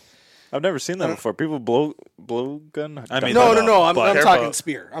of. I've never seen that before. People blow gun. I mean, no. I'm talking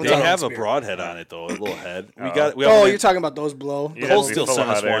spear. They have a broadhead on it though, a little head. You're talking about those blow. Cole still sent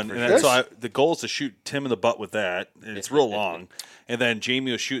us one, and so the goal is to shoot Tim in the butt with that, and it's real long. And then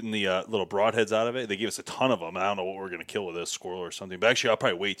Jamie was shooting the little broadheads out of it. They gave us a ton of them. I don't know what we're gonna kill with this squirrel or something. But actually, I'll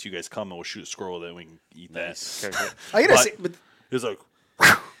probably wait till you guys come and we'll shoot a squirrel with it and we can eat that. I gotta say, but it was like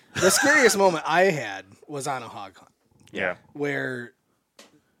the scariest moment I had was on a hog hunt. Yeah. Where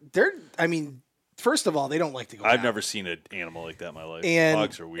first of all, they don't like to go. I've down. never seen an animal like that in my life. And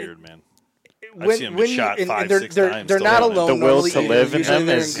hogs are weird, man. I've seen them shot 5-6 times. They're not alone. The will to live in them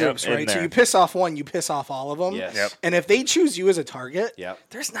they're is in groups, in right? there. So you piss off one, you piss off all of them. Yes. Yep. And if they choose you as a target,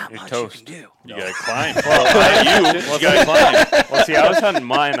 there's not You're much toast. you can do. You gotta climb. You gotta climb. Well, see, I was hunting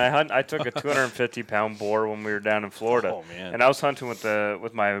mine. I took a 250-pound boar when we were down in Florida. Oh man! And I was hunting with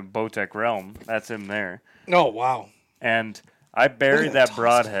my Bowtech Realm. That's him there. Oh wow! And I buried that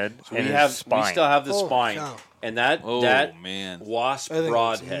broadhead in his spine. We still have the spine, cow. and that wasp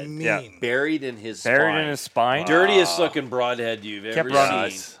broadhead, buried in his spine. Dirtiest looking broadhead you've ever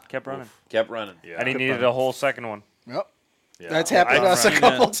seen. Kept running. Kept running. Yeah. And he needed a whole second one. Yep. Yeah. That's happened to us a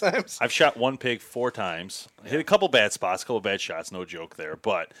couple times. I've shot one pig 4 times. I hit a couple bad spots, a couple bad shots, no joke there.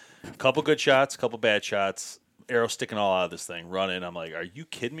 But a couple good shots, a couple bad shots. Arrow sticking all out of this thing, running. I'm like, are you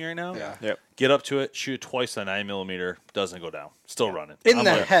kidding me right now? Yeah. Yep. Get up to it, shoot twice on 9mm, doesn't go down. Still running. In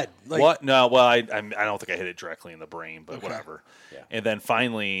the head. Like, what? No, well, I don't think I hit it directly in the brain, but whatever. Yeah. And then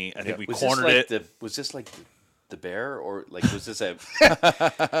finally, I think we cornered it. Was this like the bear, or like was this a?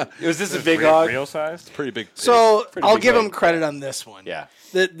 Was this a big hog? Real size? Pretty big. So I'll give him credit on this one. Yeah.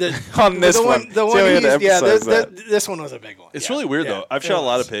 On this one. This one was a big one. It's really weird though. I've shot a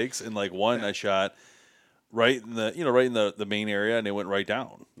lot of pigs, and like one I shot right in the main area, and they went right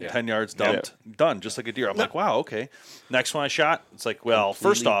down. 10 yards dumped, done, just like a deer. I'm like, wow, okay. Next one I shot, it's like, well,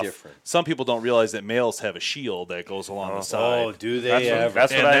 first off, some people don't realize that males have a shield that goes along the side. Oh, do they ever?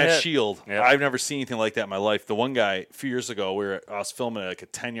 That's what I that hit. shield, I've never seen anything like that in my life. The one guy, a few years ago, I was filming like a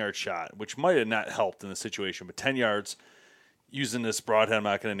 10-yard shot, which might have not helped in the situation, but 10 yards, using this broadhead, I'm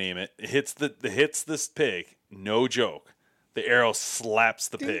not going to name it, hits this pig, no joke. The arrow slaps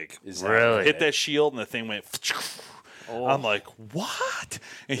the pig. Really? Hit that shield, and the thing went. Oh. I'm like, what?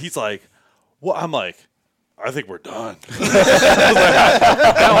 And he's like, what? I'm like, I think we're done.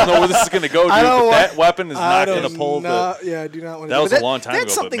 I don't know where this is going to go, dude. That weapon is not going to pull the. Yeah, I do not want to. That was a long time ago.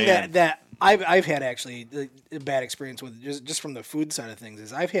 That's something but man. that I've had actually a bad experience with just from the food side of things.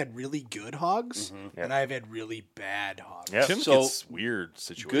 Is I've had really good hogs and I've had really bad hogs. Yep. Tim gets weird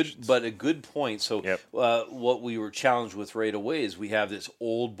situations. But a good point. So what we were challenged with right away is we have this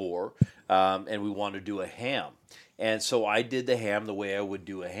old boar, and we want to do a ham. And so I did the ham the way I would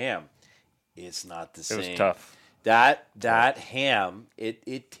do a ham. It's not the same. It was tough. That ham,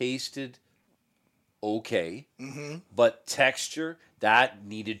 it tasted okay, but texture, that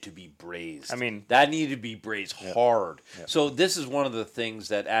needed to be braised. I mean, that needed to be braised hard. Yeah. So this is one of the things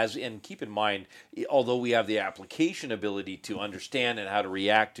that, and keep in mind, although we have the application ability to understand and how to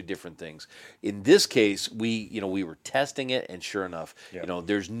react to different things, in this case, we were testing it, and sure enough,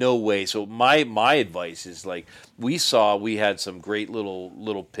 there's no way. So my advice is, like, we had some great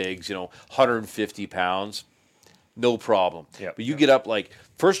little pigs, 150 pounds. No problem. But you get up, like,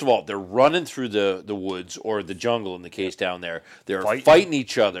 first of all, they're running through the woods or the jungle in the case down there. They're fighting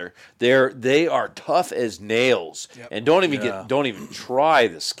each other. They are tough as nails. And don't even try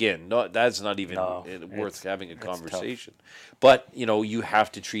the skin. No, that's not even worth having a conversation. Tough. But you have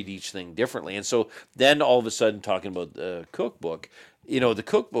to treat each thing differently. And so then all of a sudden, talking about the cookbook, the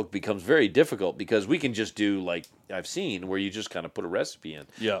cookbook becomes very difficult because we can just do like I've seen where you just kind of put a recipe in.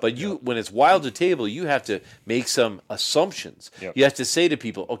 Yeah. But when it's wild to table, you have to make some assumptions. Yep. You have to say to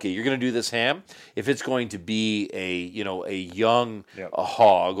people, okay, you're going to do this ham. If it's going to be a young a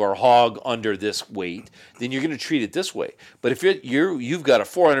hog or a hog under this weight, then you're going to treat it this way. But if you've got a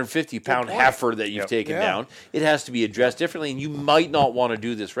 450-pound heifer that you've taken down, it has to be addressed differently, and you might not want to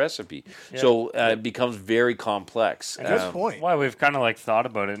do this recipe. So it becomes very complex. Good point. Why we've kind of like thought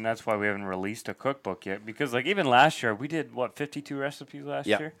about it, and that's why we haven't released a cookbook yet. Because like even last year, we did 52 recipes last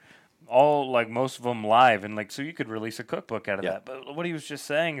year, all like most of them live, and like so you could release a cookbook out of that. But what he was just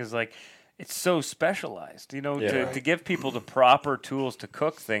saying is like it's so specialized, to give people the proper tools to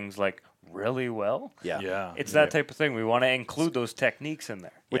cook things like really well. It's that type of thing. We want to include those techniques in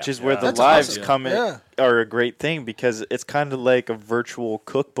there. Which is where the That's lives awesome. come in, are a great thing, because it's kind of like a virtual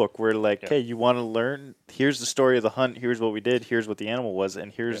cookbook where like, hey, you want to learn? Here's the story of the hunt. Here's what we did. Here's what the animal was, and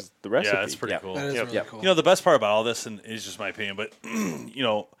here's the recipe. Yeah, that's pretty cool. That is really cool. You know, the best part about all this, and is just my opinion, but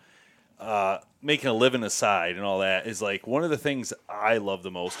making a living aside and all that is like one of the things I love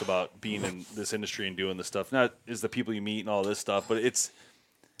the most about being in this industry and doing this stuff. Not is the people you meet and all this stuff, but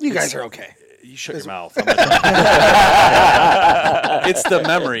You guys are okay. You shut your mouth. It's the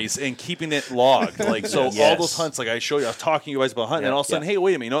memories and keeping it logged. Like all those hunts, like I showed you, I was talking to you guys about hunting, and all of a sudden, hey,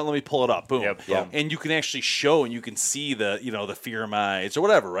 wait a minute, you know what? Let me pull it up. Boom. And you can actually show and you can see the the pyramids or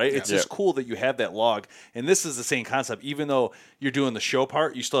whatever, right? It's just cool that you have that log. And this is the same concept. Even though you're doing the show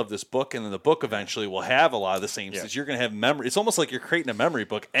part, you still have this book, and then the book eventually will have a lot of the same things. You're going to have memory. It's almost like you're creating a memory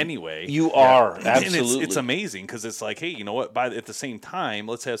book anyway. You are absolutely. And it's amazing because it's like, hey, you know what? At the same time,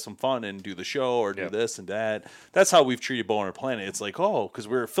 let's have some fun and do the show or do this and that. That's how we've treated Bow Hunter Planet. It's like, because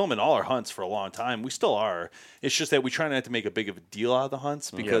we're filming all our hunts for a long time. We still are. It's just that we try not to make a big of a deal out of the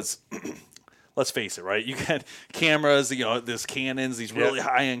hunts because let's face it, right? You got cameras, there's Canons, these really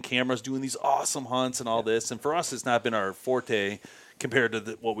high-end cameras doing these awesome hunts and all this. And for us, it's not been our forte compared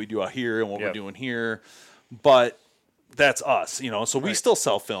to what we do out here and what we're doing here. But that's us, so we still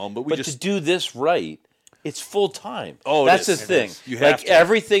self-film, but to do this right, it's full time. Oh, that's the thing. You have to.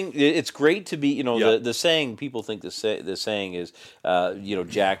 Everything. It's great to be. The saying. People think the saying is,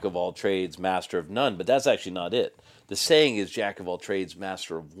 jack of all trades, master of none. But that's actually not it. The saying is jack of all trades,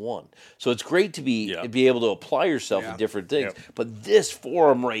 master of one. So it's great to be able to apply yourself to different things. But this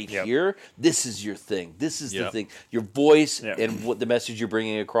forum right here, this is your thing. This is the thing. Your voice and what the message you're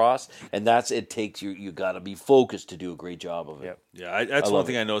bringing across, and it takes you. You got to be focused to do a great job of it. That's one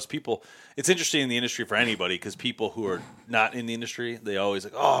thing I know is people. It's interesting in the industry for anybody because people who are not in the industry, they always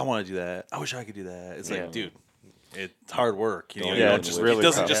like, I want to do that. I wish I could do that. It's like, dude. It's hard work, it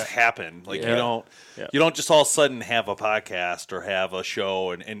doesn't just happen. Like you don't just all of a sudden have a podcast or have a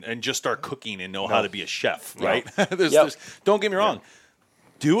show and just start cooking and know how to be a chef, right? Don't get me wrong.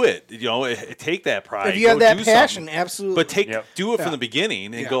 Do it. Take that pride. If you have that passion, absolutely. But do it from the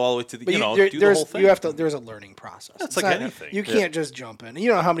beginning and go all the way to the, do the whole thing. There's a learning process. That's like anything. You can't just jump in. You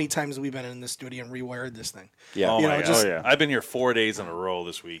know how many times we've been in this studio and rewired this thing. I've been here 4 days in a row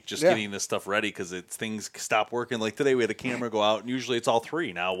this week just getting this stuff ready because things stop working. Like today we had a camera go out and usually it's all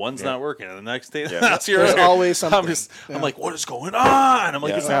three. Now one's not working and the next day there's always something. I'm like, what is going on? I'm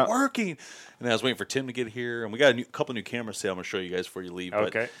like, it's not working. And I was waiting for Tim to get here, and we got a couple new cameras today I'm going to show you guys before you leave.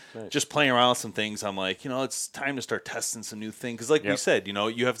 But just playing around with some things, I'm like, it's time to start testing some new things. Because like we said,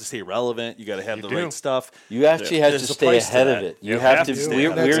 you have to stay relevant. You got to have the right stuff. You actually have to stay ahead of it. You have to.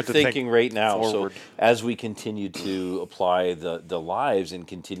 We're thinking right now. Forward. So as we continue to apply the lives and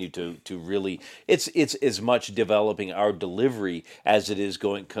continue to really, it's as much developing our delivery as it is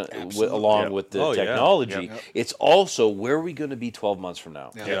going along with the technology. It's also where are we going to be 12 months from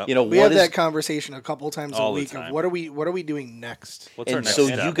now? We have that conversation a couple times a week of what are we doing next? What's our next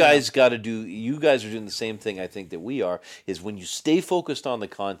step? You guys got to do. You guys are doing the same thing. I think that we are is when you stay focused on the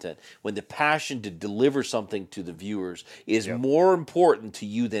content, when the passion to deliver something to the viewers is more important to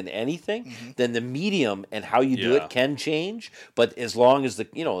you than anything, then the medium and how you do it can change. But as long as the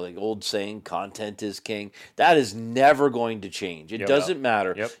old saying, content is king, that is never going to change. It doesn't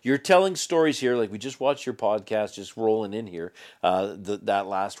matter. You're telling stories here, like we just watched your podcast, just rolling in here, that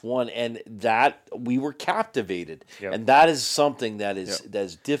last one, and that we were captivated, and that is something that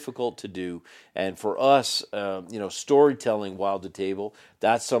is difficult to do. And for us, storytelling wild to table,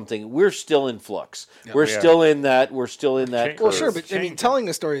 that's something we're still in flux. We're still in that. Well, sure, but I mean, telling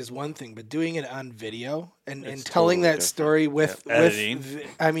the story is one thing, but doing it on video and telling that story with editing,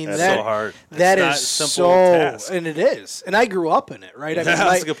 I mean, that's so hard. That is so, and it is. And I grew up in it, right? I mean,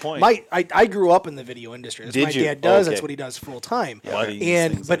 that's a good point. I grew up in the video industry. That's what my dad does. That's what he does full time.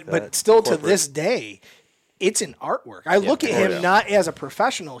 And but still to this day, it's an artwork. I look at him not as a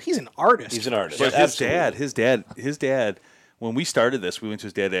professional. He's an artist. He's an artist. But his dad. When we started this, we went to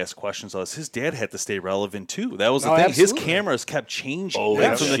his dad to ask questions of us. His dad had to stay relevant too. That was the thing. Absolutely. His cameras kept changing from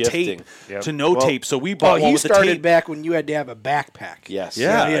the shifting. tape to no tape. So we bought one with the tape. He started back when you had to have a backpack. Yes.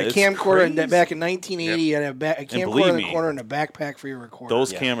 Yeah. You had a camcorder back in 1980. You had a camcorder in the corner and a backpack for your recorder.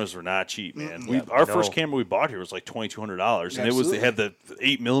 Those cameras were not cheap, man. Our first camera we bought here was like $2,200, and it had the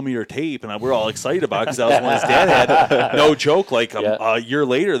 8mm tape, and we were all excited about it because that was when his dad had. No joke, like a year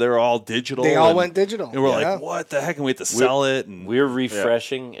later, they were all digital. They all went digital. And we're like, what the heck? And we had to sell it. And we're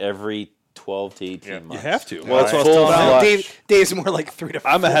refreshing every 12 to 18 months. You have to. Well, that's what I was telling Dave's more like 3 to 4.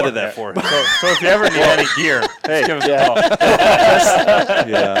 I'm ahead of that for him. So if you ever need any gear, hey, give us a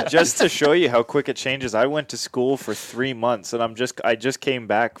call. Just to show you how quick it changes, I went to school for 3 months, and I just came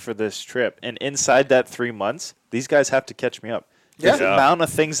back for this trip. And inside that 3 months, these guys have to catch me up. Yeah. The amount of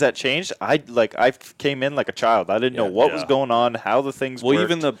things that changed, I came in like a child. I didn't know what was going on, how the things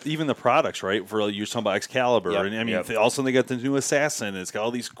worked. even the products, right? For you're talking about Excalibur, and I mean, all of a sudden they got the new Assassin. It's got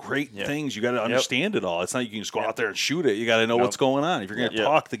all these great things. You got to understand it all. It's not you can just go out there and shoot it. You got to know what's going on. If you're going to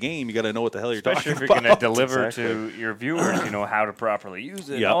talk the game, you got to know what the hell you're talking about. Especially if you're going to deliver to your viewers, how to properly use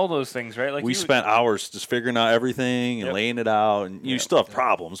it, all those things, right? Like we spent hours just figuring out everything and laying it out, and you still have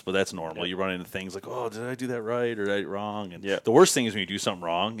problems, but that's normal. You run into things like, oh, did I do that right or did I do it wrong? And the worst thing is when you do something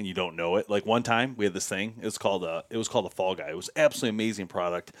wrong and you don't know it. Like one time we had this thing. It was called the Fall Guy. It was absolutely amazing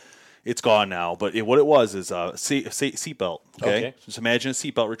product. It's gone now, but what it was is a seatbelt. Okay, just imagine a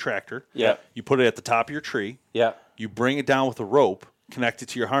seatbelt retractor. Yeah, you put it at the top of your tree. Yeah, you bring it down with a rope, connect it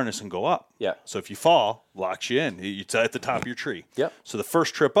to your harness, and go up. Yeah. So if you fall, locks you in. It's at the top of your tree. Yeah. So the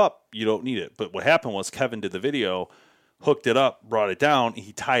first trip up, you don't need it. But what happened was Kevin did the video, hooked it up, brought it down, and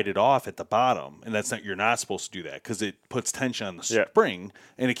he tied it off at the bottom. And you're not supposed to do that because it puts tension on the spring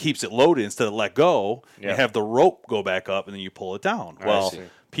and it keeps it loaded instead of let go and have the rope go back up and then you pull it down. Well,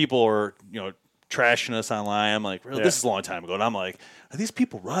 people are, trashing us online. I'm like, really? This is a long time ago. And I'm like, are these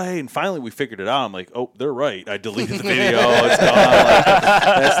people right? And finally we figured it out. I'm like, oh, they're right. I deleted the video. It's gone.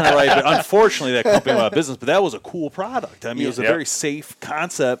 That's not right. But unfortunately, that company went out of business. But that was a cool product. I mean, it was a very safe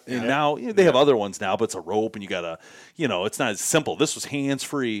concept. And now they have other ones now, but it's a rope and you got to, it's not as simple. This was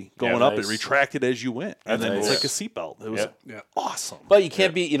hands-free going up and retracted as you went. And then it's like a seatbelt. It was awesome. But you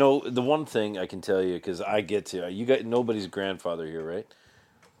can't be, the one thing I can tell you, because I get to, you got nobody's grandfather here, right?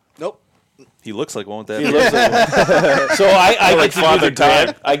 Nope. He looks like one with that. He looks like so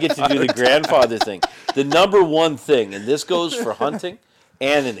I get to do the grandfather thing. The number one thing, and this goes for hunting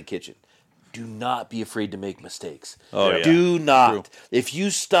and in the kitchen. Do not be afraid to make mistakes. Do not. True. If you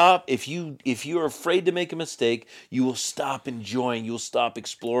are afraid to make a mistake, you will stop enjoying, you'll stop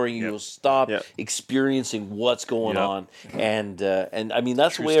exploring, you will stop experiencing what's going on. And I mean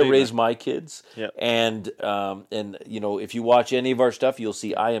that's the way I raise my kids. And if you watch any of our stuff, you'll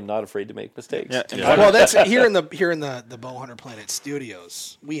see I am not afraid to make mistakes. Well, that's here in the Bow Hunter Planet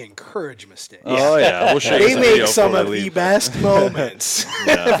studios. We encourage mistakes. Oh yeah, we'll show you they make some of the best moments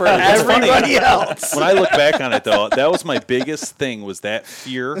for everybody else. When I look back on it, though, that was my biggest thing was that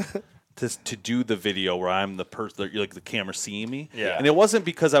fear to do the video where I'm the person, like the camera seeing me. Yeah. And it wasn't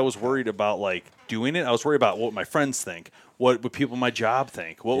because I was worried about like doing it. I was worried about what my friends think. What would people in my job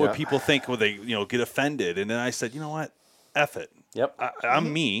think? What would people think when they get offended? And then I said, you know what? F it. Yep.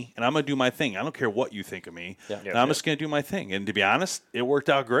 I'm me, and I'm going to do my thing. I don't care what you think of me. And I'm just going to do my thing. And to be honest, it worked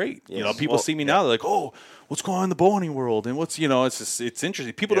out great. Yes. People see me now, they're like, oh, what's going on in the bow hunting world? And what's, it's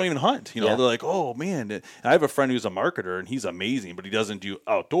interesting. People don't even hunt. They're like, oh, man. And I have a friend who's a marketer, and he's amazing, but he doesn't do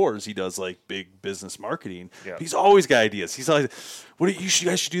outdoors. He does, like, big business marketing. Yeah. He's always got ideas. He's always, you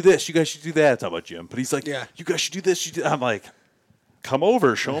guys should do this. You guys should do that. I'm talking about Jim. But he's like, you guys should do this. I'm like, come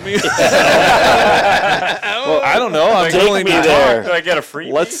over, show me. Well, I don't know. I'm willing to there. Do I get a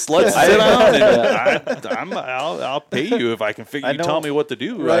free? Let's sit down. And I'll pay you if I can figure. You tell me what to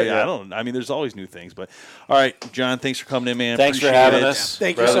do. Right? I don't. I mean, there's always new things. But all right, John, thanks for coming in, man. Thanks for having us.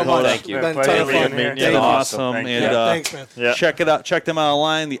 Thank you so much. Thank you. It's been a ton of fun. Thank you. Awesome. And thanks, man. Check it out. Check them out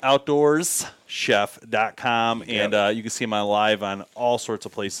online. TheOutdoorsChef.com, and you can see them live on all sorts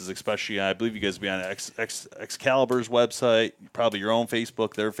of places. Especially, I believe you guys will be on Excalibur's website, probably your own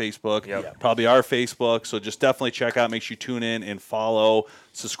Facebook, their Facebook, probably our Facebook. So just definitely check out. Make sure you tune in and follow,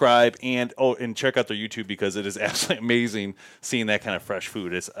 subscribe, and check out their YouTube because it is absolutely amazing seeing that kind of fresh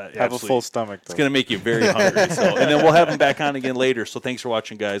food. It's have a full stomach. It's going to make you very hungry. And then we'll have them back on again later. So thanks for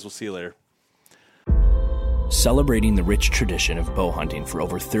watching, guys. We'll see you later. Celebrating the rich tradition of bow hunting for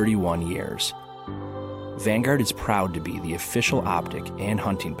over 31 years, Vanguard is proud to be the official optic and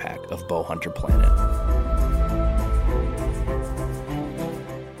hunting pack of Bow Hunter Planet.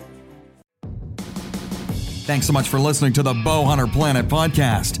 Thanks so much for listening to the Bowhunter Planet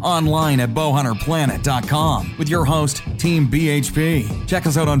podcast, online at bowhunterplanet.com with your host, Team BHP. Check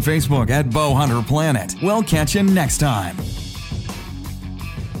us out on Facebook at Bowhunter Planet. We'll catch you next time.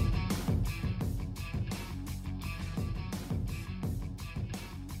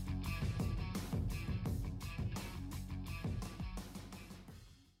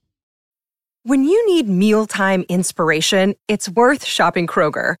 When you need mealtime inspiration, it's worth shopping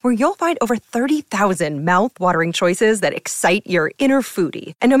Kroger, where you'll find over 30,000 mouth-watering choices that excite your inner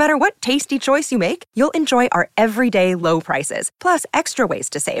foodie. And no matter what tasty choice you make, you'll enjoy our everyday low prices, plus extra ways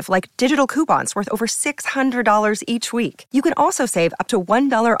to save, like digital coupons worth over $600 each week. You can also save up to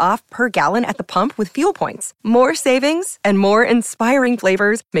 $1 off per gallon at the pump with fuel points. More savings and more inspiring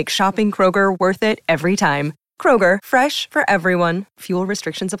flavors make shopping Kroger worth it every time. Kroger, fresh for everyone. Fuel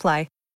restrictions apply.